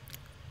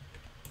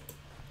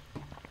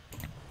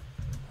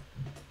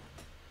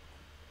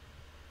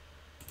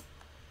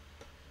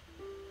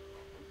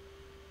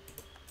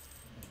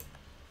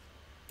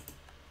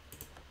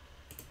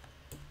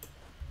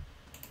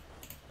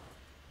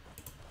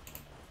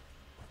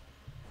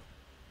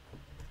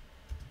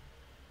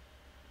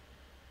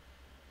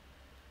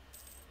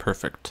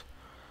 Perfect.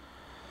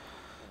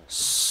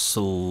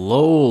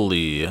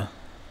 Slowly.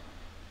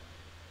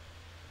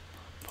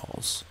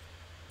 Paul's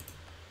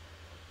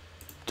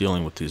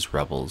dealing with these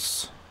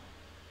rebels.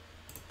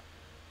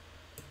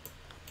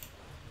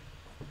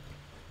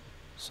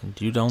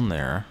 Send you down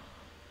there.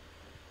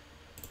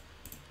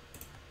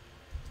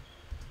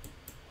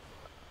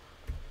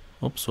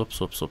 Oops, whoops,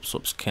 whoops, whoops,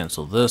 whoops.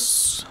 Cancel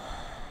this.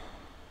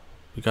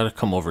 We gotta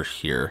come over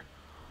here.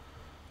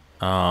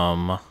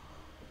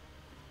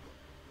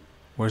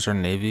 Where's our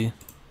navy?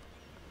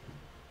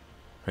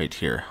 Right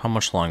here. How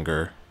much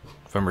longer?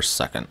 November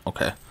 2nd.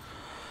 Okay.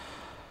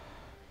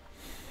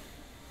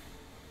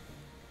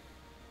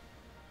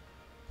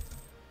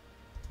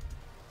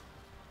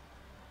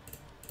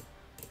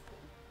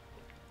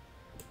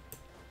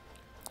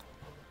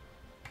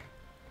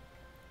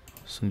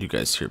 Send you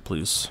guys here,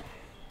 please.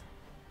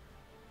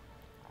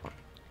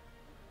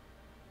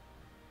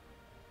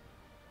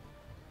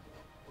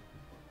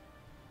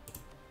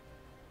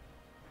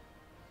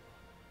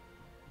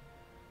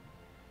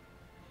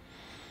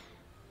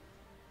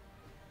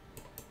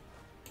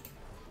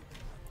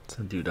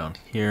 Send you down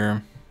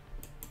here.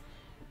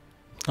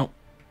 Oh.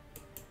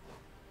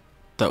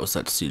 That was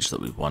that siege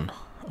that we won.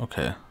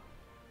 Okay.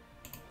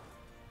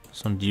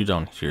 Send you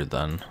down here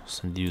then.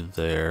 Send you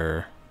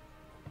there.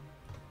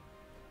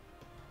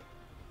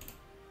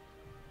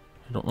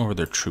 I don't know where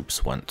their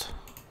troops went.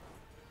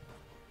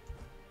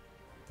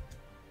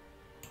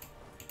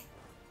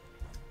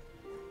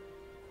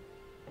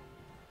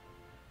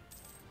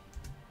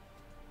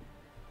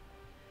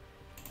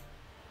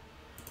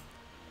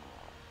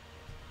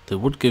 They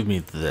would give me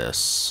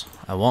this.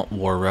 I want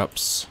war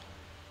reps.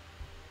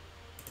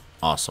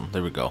 Awesome.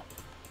 There we go.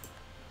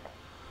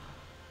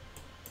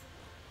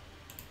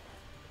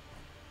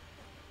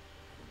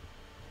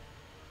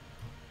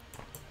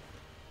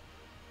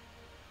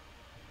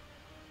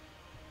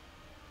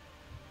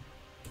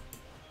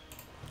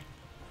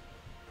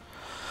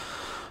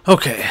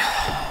 Okay.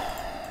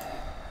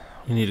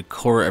 We need to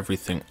core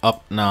everything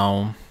up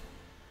now.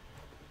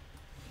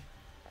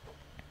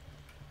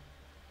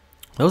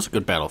 That was a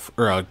good battle,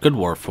 or a good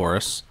war for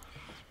us.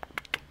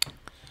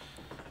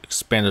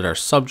 Expanded our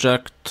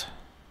subject.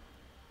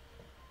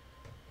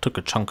 Took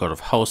a chunk out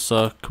of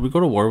Hausa. Could we go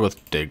to war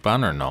with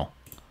Dagbon or no?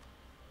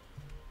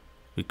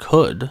 We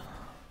could.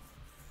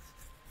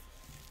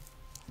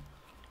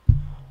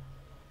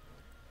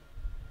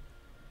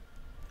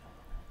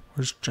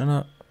 Where's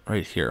Jenna?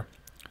 Right here.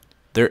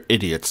 They're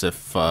idiots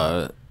if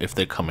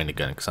they come in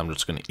again, because I'm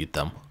just gonna eat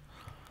them.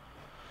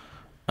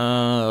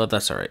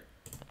 That's all right.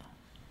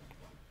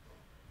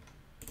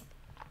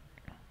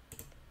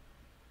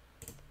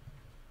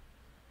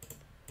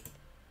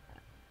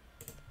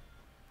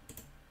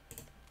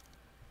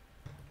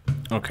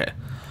 Okay.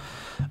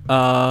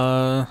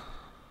 Not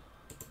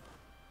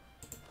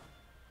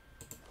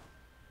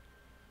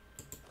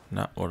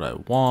what I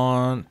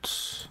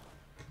want.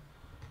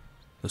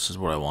 This is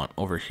what I want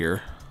over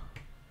here.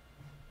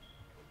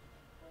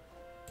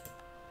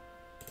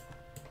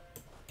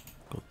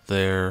 Go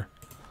there.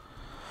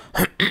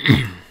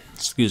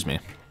 Excuse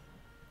me.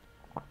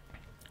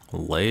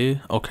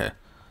 Lay? Okay.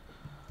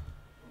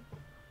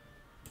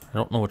 I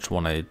don't know which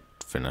one I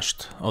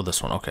finished. Oh,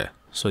 this one. Okay.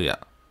 So, yeah.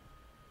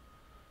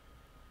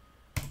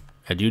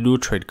 Add you to a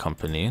trade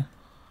company.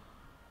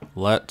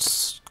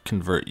 Let's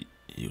convert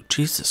you.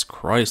 Jesus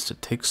Christ,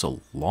 it takes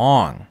so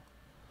long.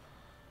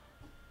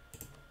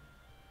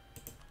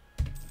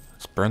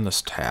 Let's burn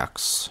this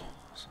tax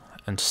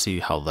and see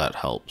how that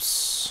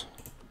helps.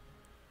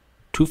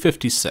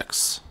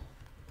 256.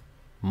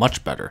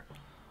 Much better.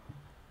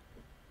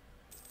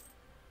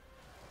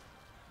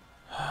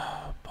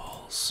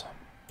 Balls.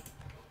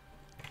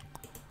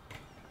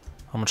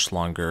 How much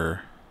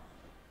longer?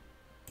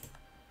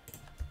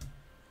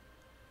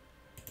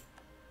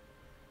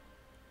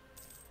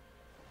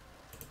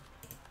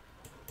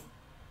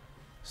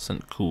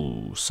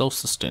 Senku,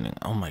 self-sustaining.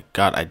 Oh my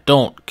god, I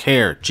don't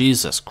care.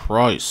 Jesus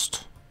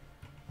Christ.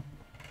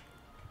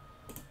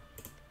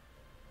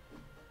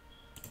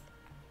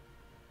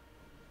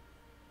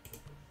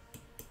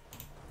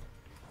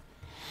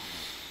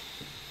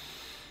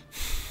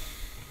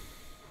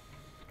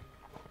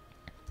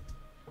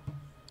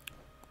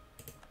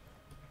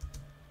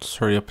 Let's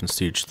hurry up and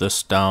siege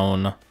this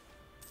down.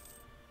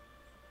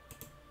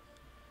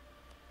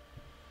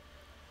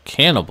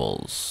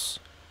 Cannibals.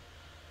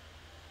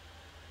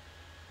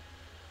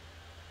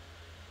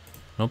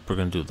 Nope, we're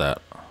gonna do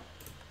that.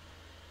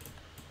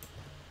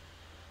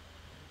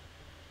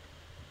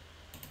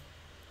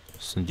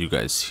 Send you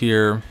guys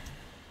here.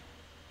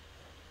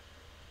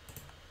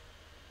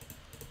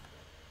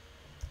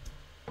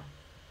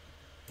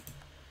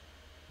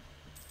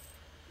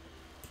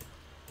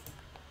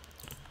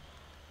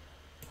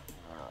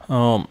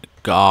 Oh my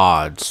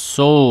god,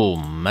 so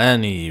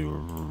many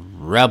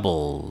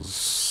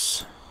rebels.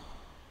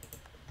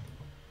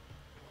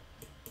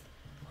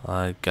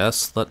 I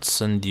guess let's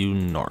send you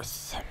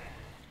north.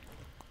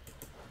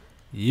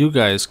 You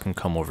guys can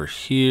come over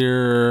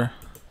here.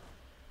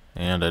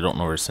 And I don't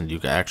know where to send you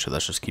guys. Actually,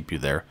 let's just keep you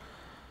there.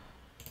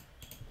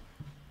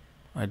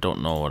 I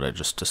don't know what I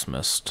just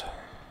dismissed.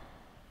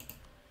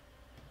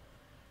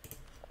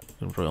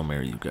 Royal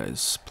Marry you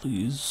guys,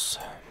 please.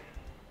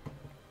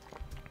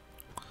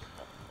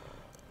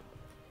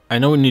 I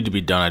know we need to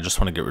be done. I just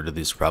want to get rid of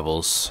these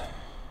rebels.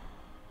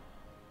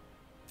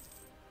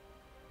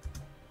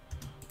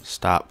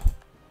 Stop.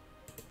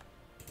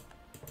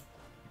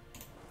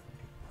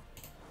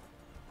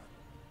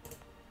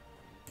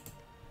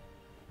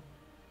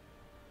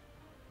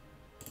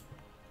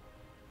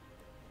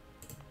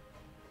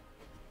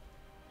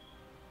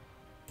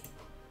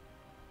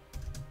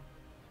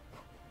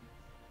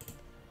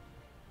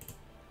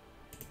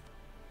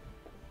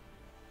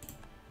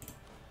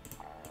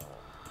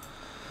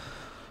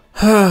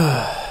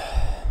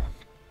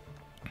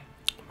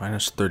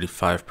 Minus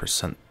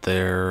 35%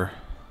 there.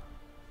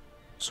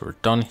 So we're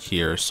done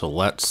here. So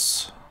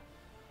let's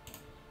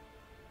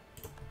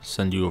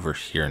send you over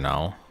here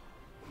now.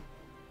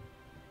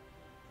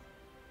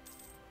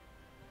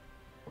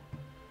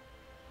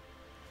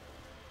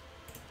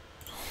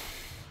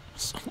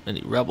 So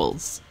many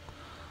rebels.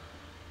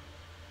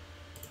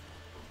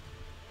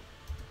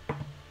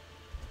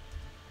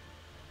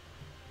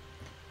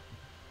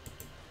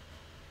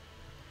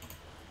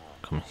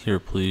 Come here,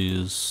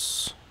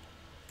 please.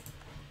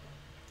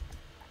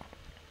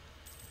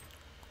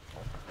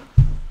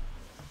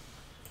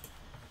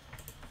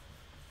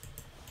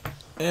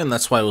 And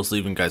that's why I was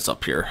leaving guys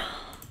up here.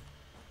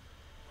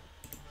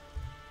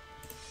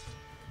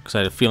 Because I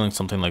had a feeling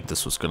something like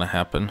this was going to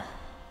happen.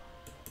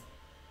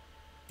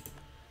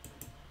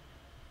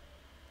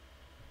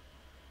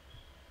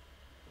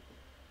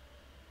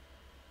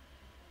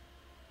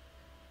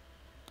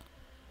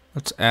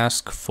 Let's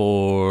ask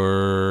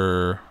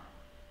for...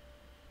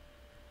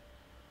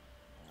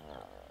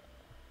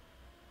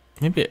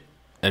 maybe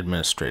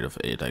administrative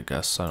aid, I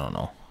guess. I don't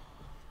know.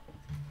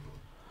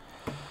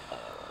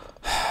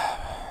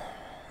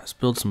 Let's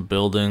build some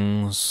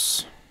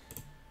buildings.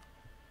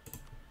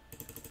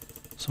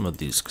 Some of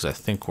these, because I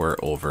think we're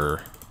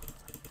over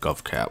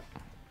GovCap.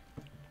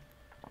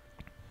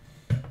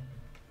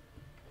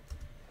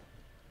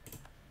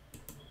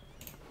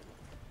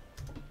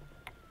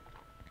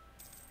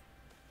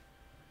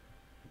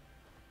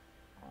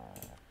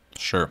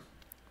 Sure,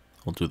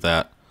 we'll do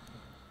that.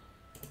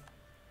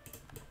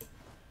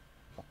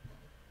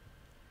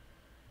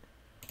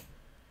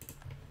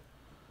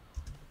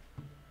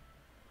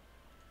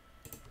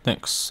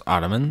 Thanks,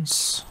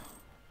 Ottomans.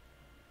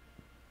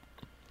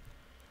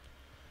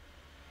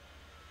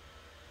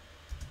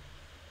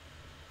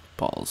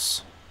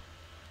 Balls.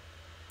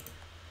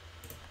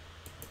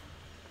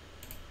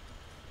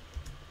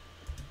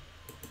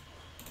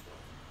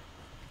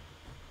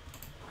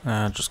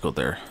 Just go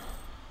there.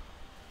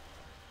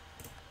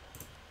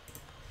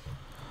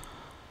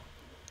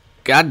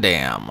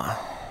 Goddamn.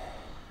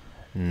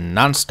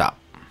 Non-stop.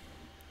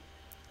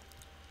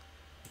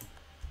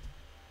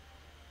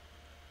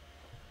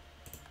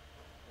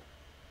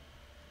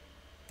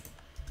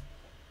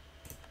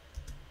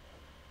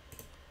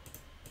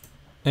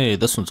 Hey,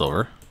 this one's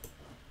over.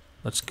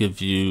 Let's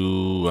give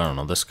you, I don't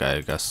know, this guy,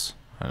 I guess.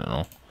 I don't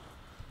know.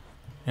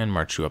 And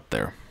march you up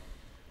there.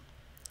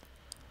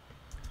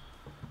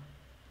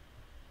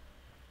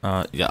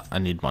 Yeah, I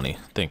need money.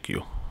 Thank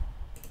you.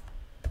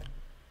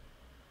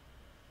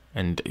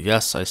 And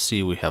yes, I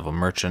see we have a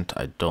merchant.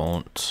 I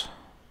don't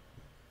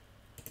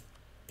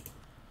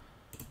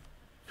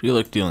feel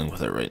like dealing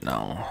with it right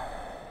now.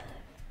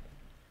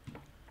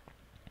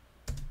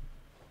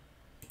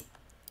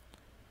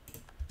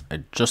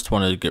 I just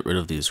wanted to get rid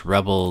of these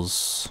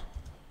rebels.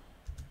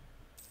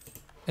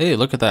 Hey,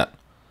 look at that.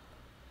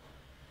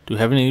 Do we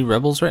have any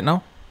rebels right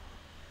now?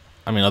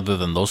 I mean, other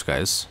than those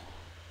guys.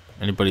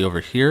 Anybody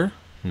over here?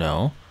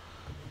 No.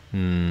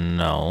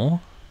 No.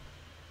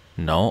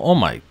 No. Oh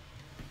my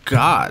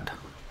God.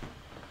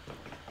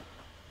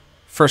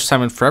 First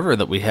time in forever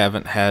that we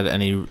haven't had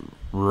any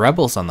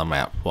rebels on the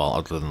map. Well,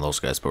 other than those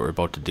guys, but we're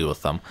about to deal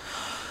with them.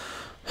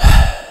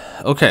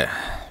 Okay.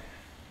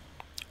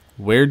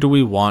 Where do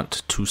we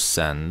want to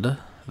send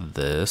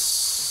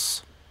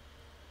this?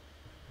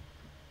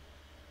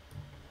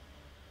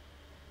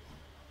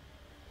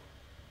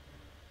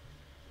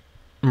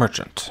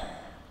 Merchant.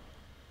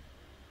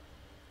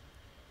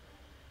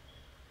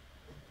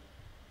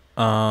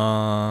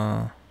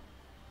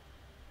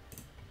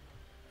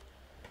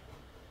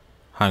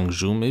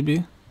 Hangzhou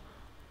maybe?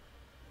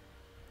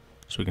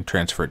 So we can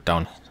transfer it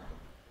down.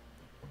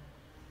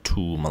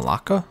 to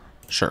Malacca?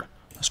 Sure,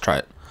 let's try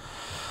it.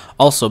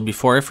 Also,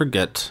 before I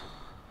forget,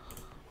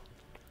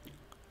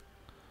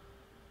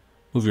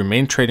 move your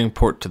main trading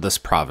port to this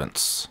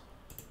province.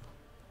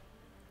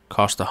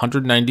 Cost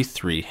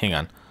 193. Hang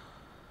on.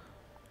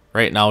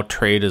 Right now,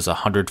 trade is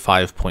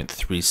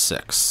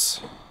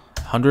 105.36.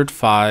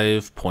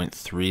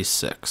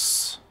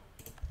 105.36.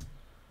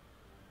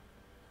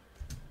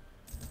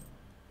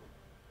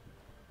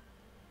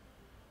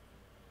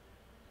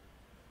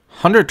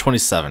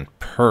 127.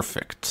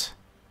 Perfect.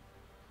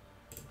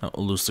 Now,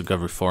 elusive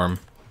gov reform.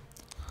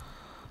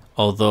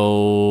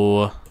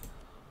 Although,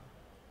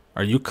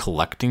 are you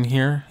collecting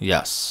here?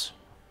 Yes.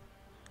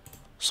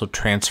 So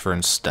transfer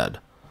instead.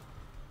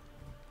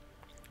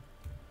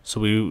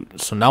 So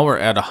now we're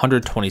at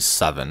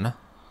 127.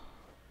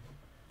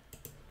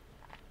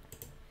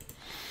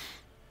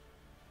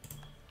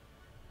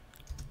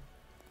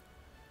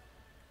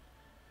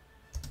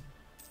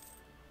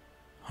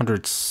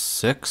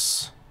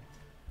 $106.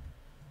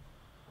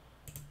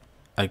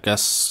 I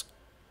guess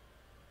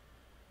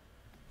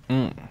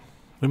we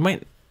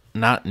might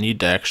not need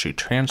to actually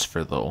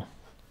transfer though.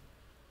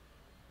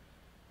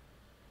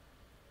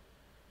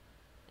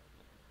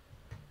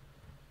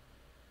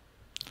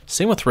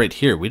 Same with right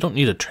here. We don't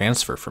need a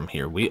transfer from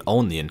here. We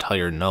own the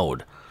entire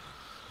node.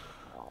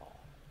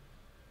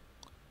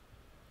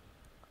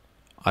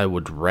 I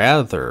would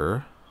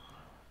rather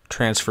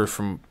transfer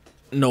from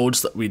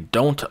nodes that we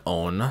don't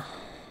own.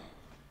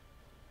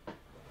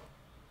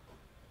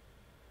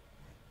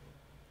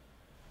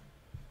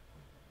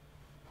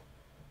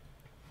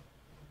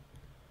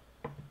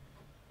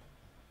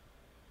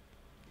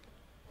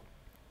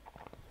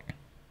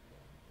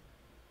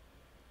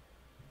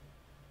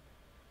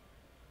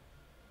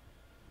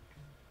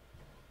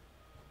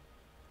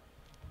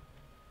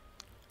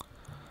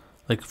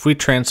 Like if we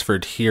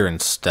transferred here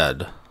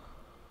instead,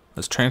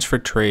 let's transfer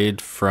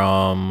trade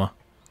from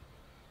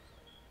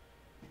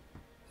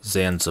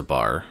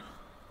Zanzibar.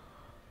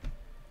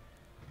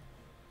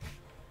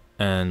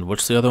 And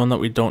what's the other one that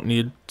we don't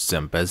need?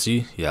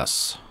 Zambezi?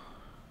 Yes.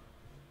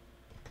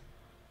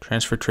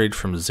 Transfer trade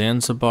from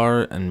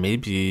Zanzibar and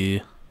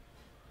maybe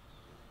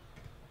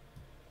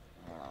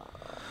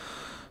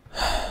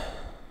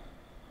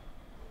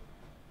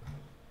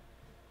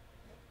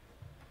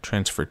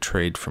transfer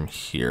trade from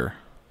here.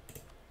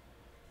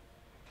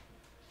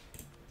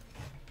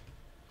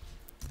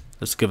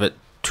 Let's give it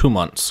 2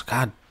 months.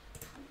 God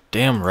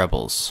damn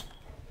rebels.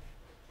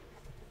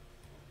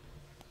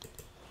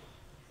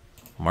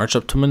 March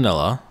up to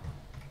Manila.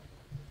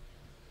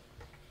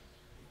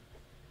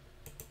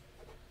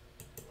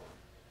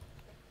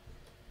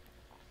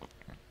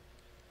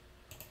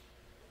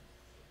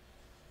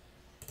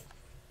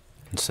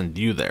 And send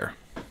you there.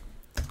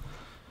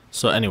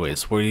 So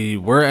anyways,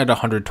 we're at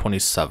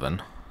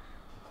 127.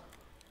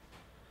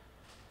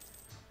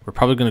 We're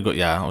probably going to go,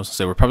 yeah, I was going to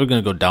say, we're probably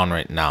going to go down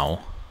right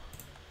now.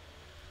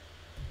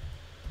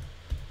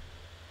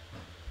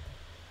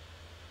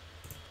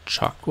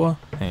 Chakwa?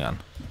 Hang on.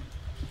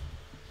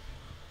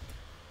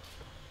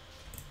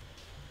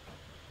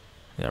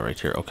 Yeah, right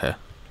here. Okay.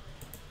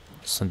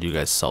 Send you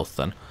guys south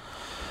then.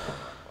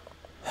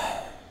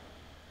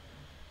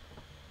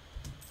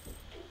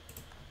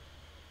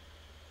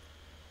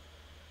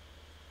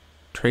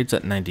 Trade's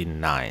at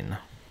 99.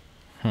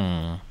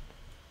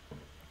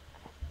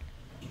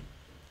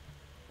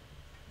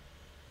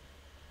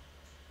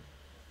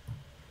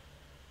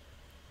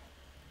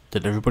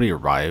 Did everybody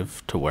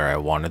arrive to where I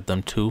wanted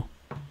them to?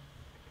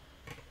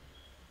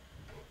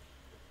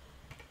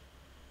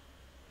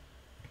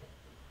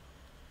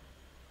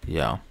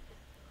 Yeah.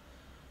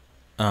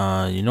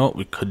 You know what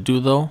we could do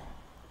though?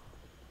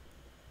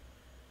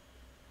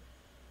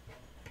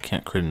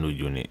 Can't create a new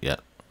unit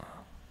yet.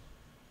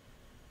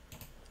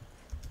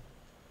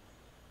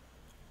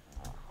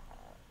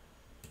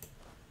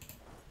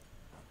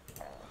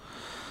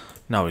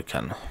 Now we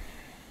can.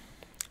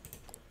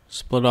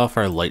 Split off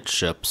our light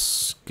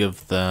ships.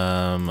 Give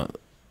them...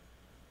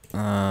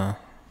 let's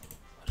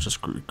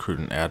just recruit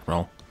an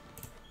admiral.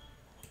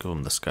 Give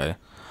them this guy.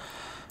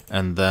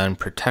 And then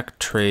protect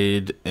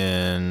trade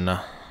in...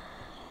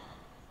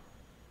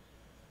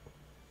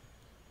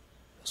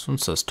 This one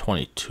says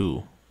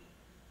 22.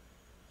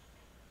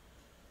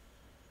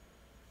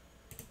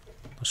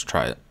 Let's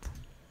try it.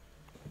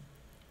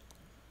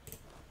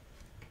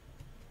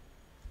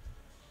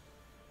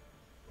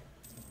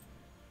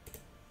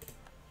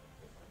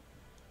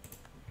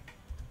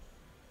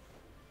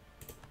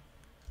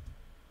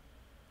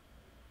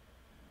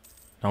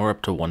 Now we're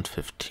up to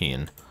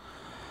 115.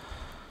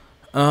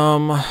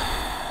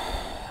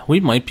 We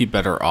might be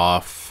better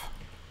off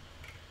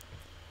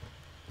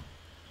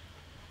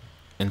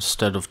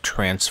instead of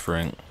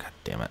transferring. God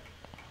damn it.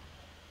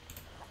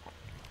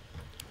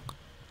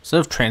 Instead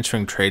of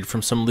transferring trade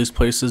from some of these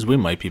places, we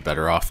might be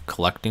better off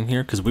collecting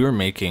here because we were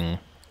making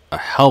a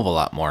hell of a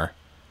lot more.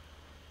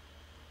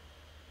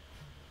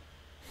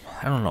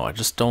 I don't know. I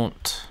just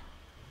don't.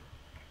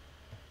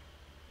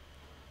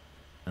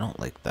 I don't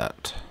like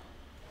that.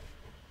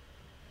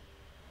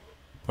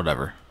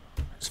 Whatever.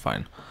 It's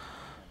fine.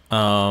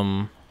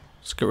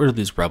 Let's get rid of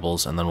these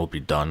rebels and then we'll be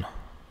done.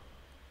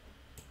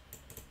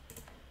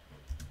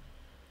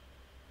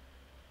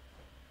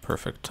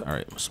 Perfect. All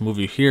right, let's move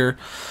you here.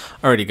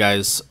 Alrighty,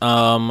 guys.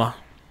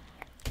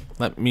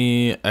 Let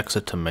me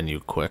exit to menu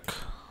quick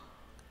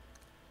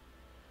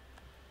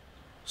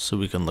so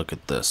we can look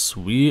at this.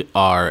 We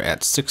are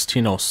at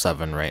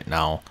 1607 right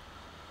now.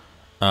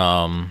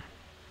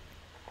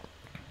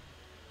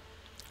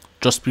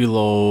 Just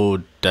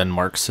below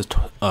Denmark's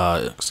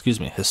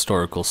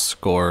historical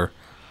score.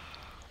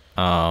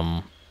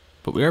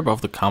 But we are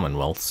above the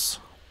Commonwealths.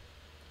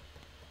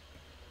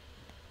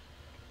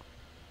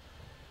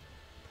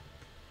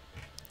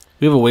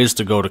 We have a ways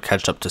to go to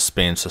catch up to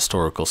Spain's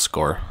historical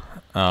score.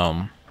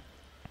 But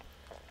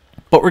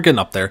we're getting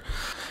up there.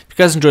 If you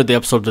guys enjoyed the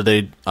episode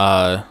today,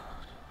 go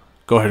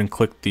ahead and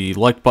click the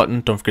like button.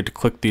 Don't forget to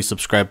click the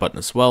subscribe button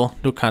as well.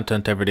 New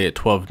content every day at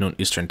 12 noon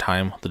Eastern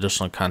Time. With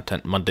additional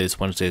content Mondays,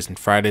 Wednesdays, and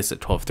Fridays at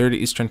 12:30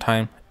 Eastern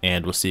Time.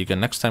 And we'll see you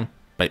again next time.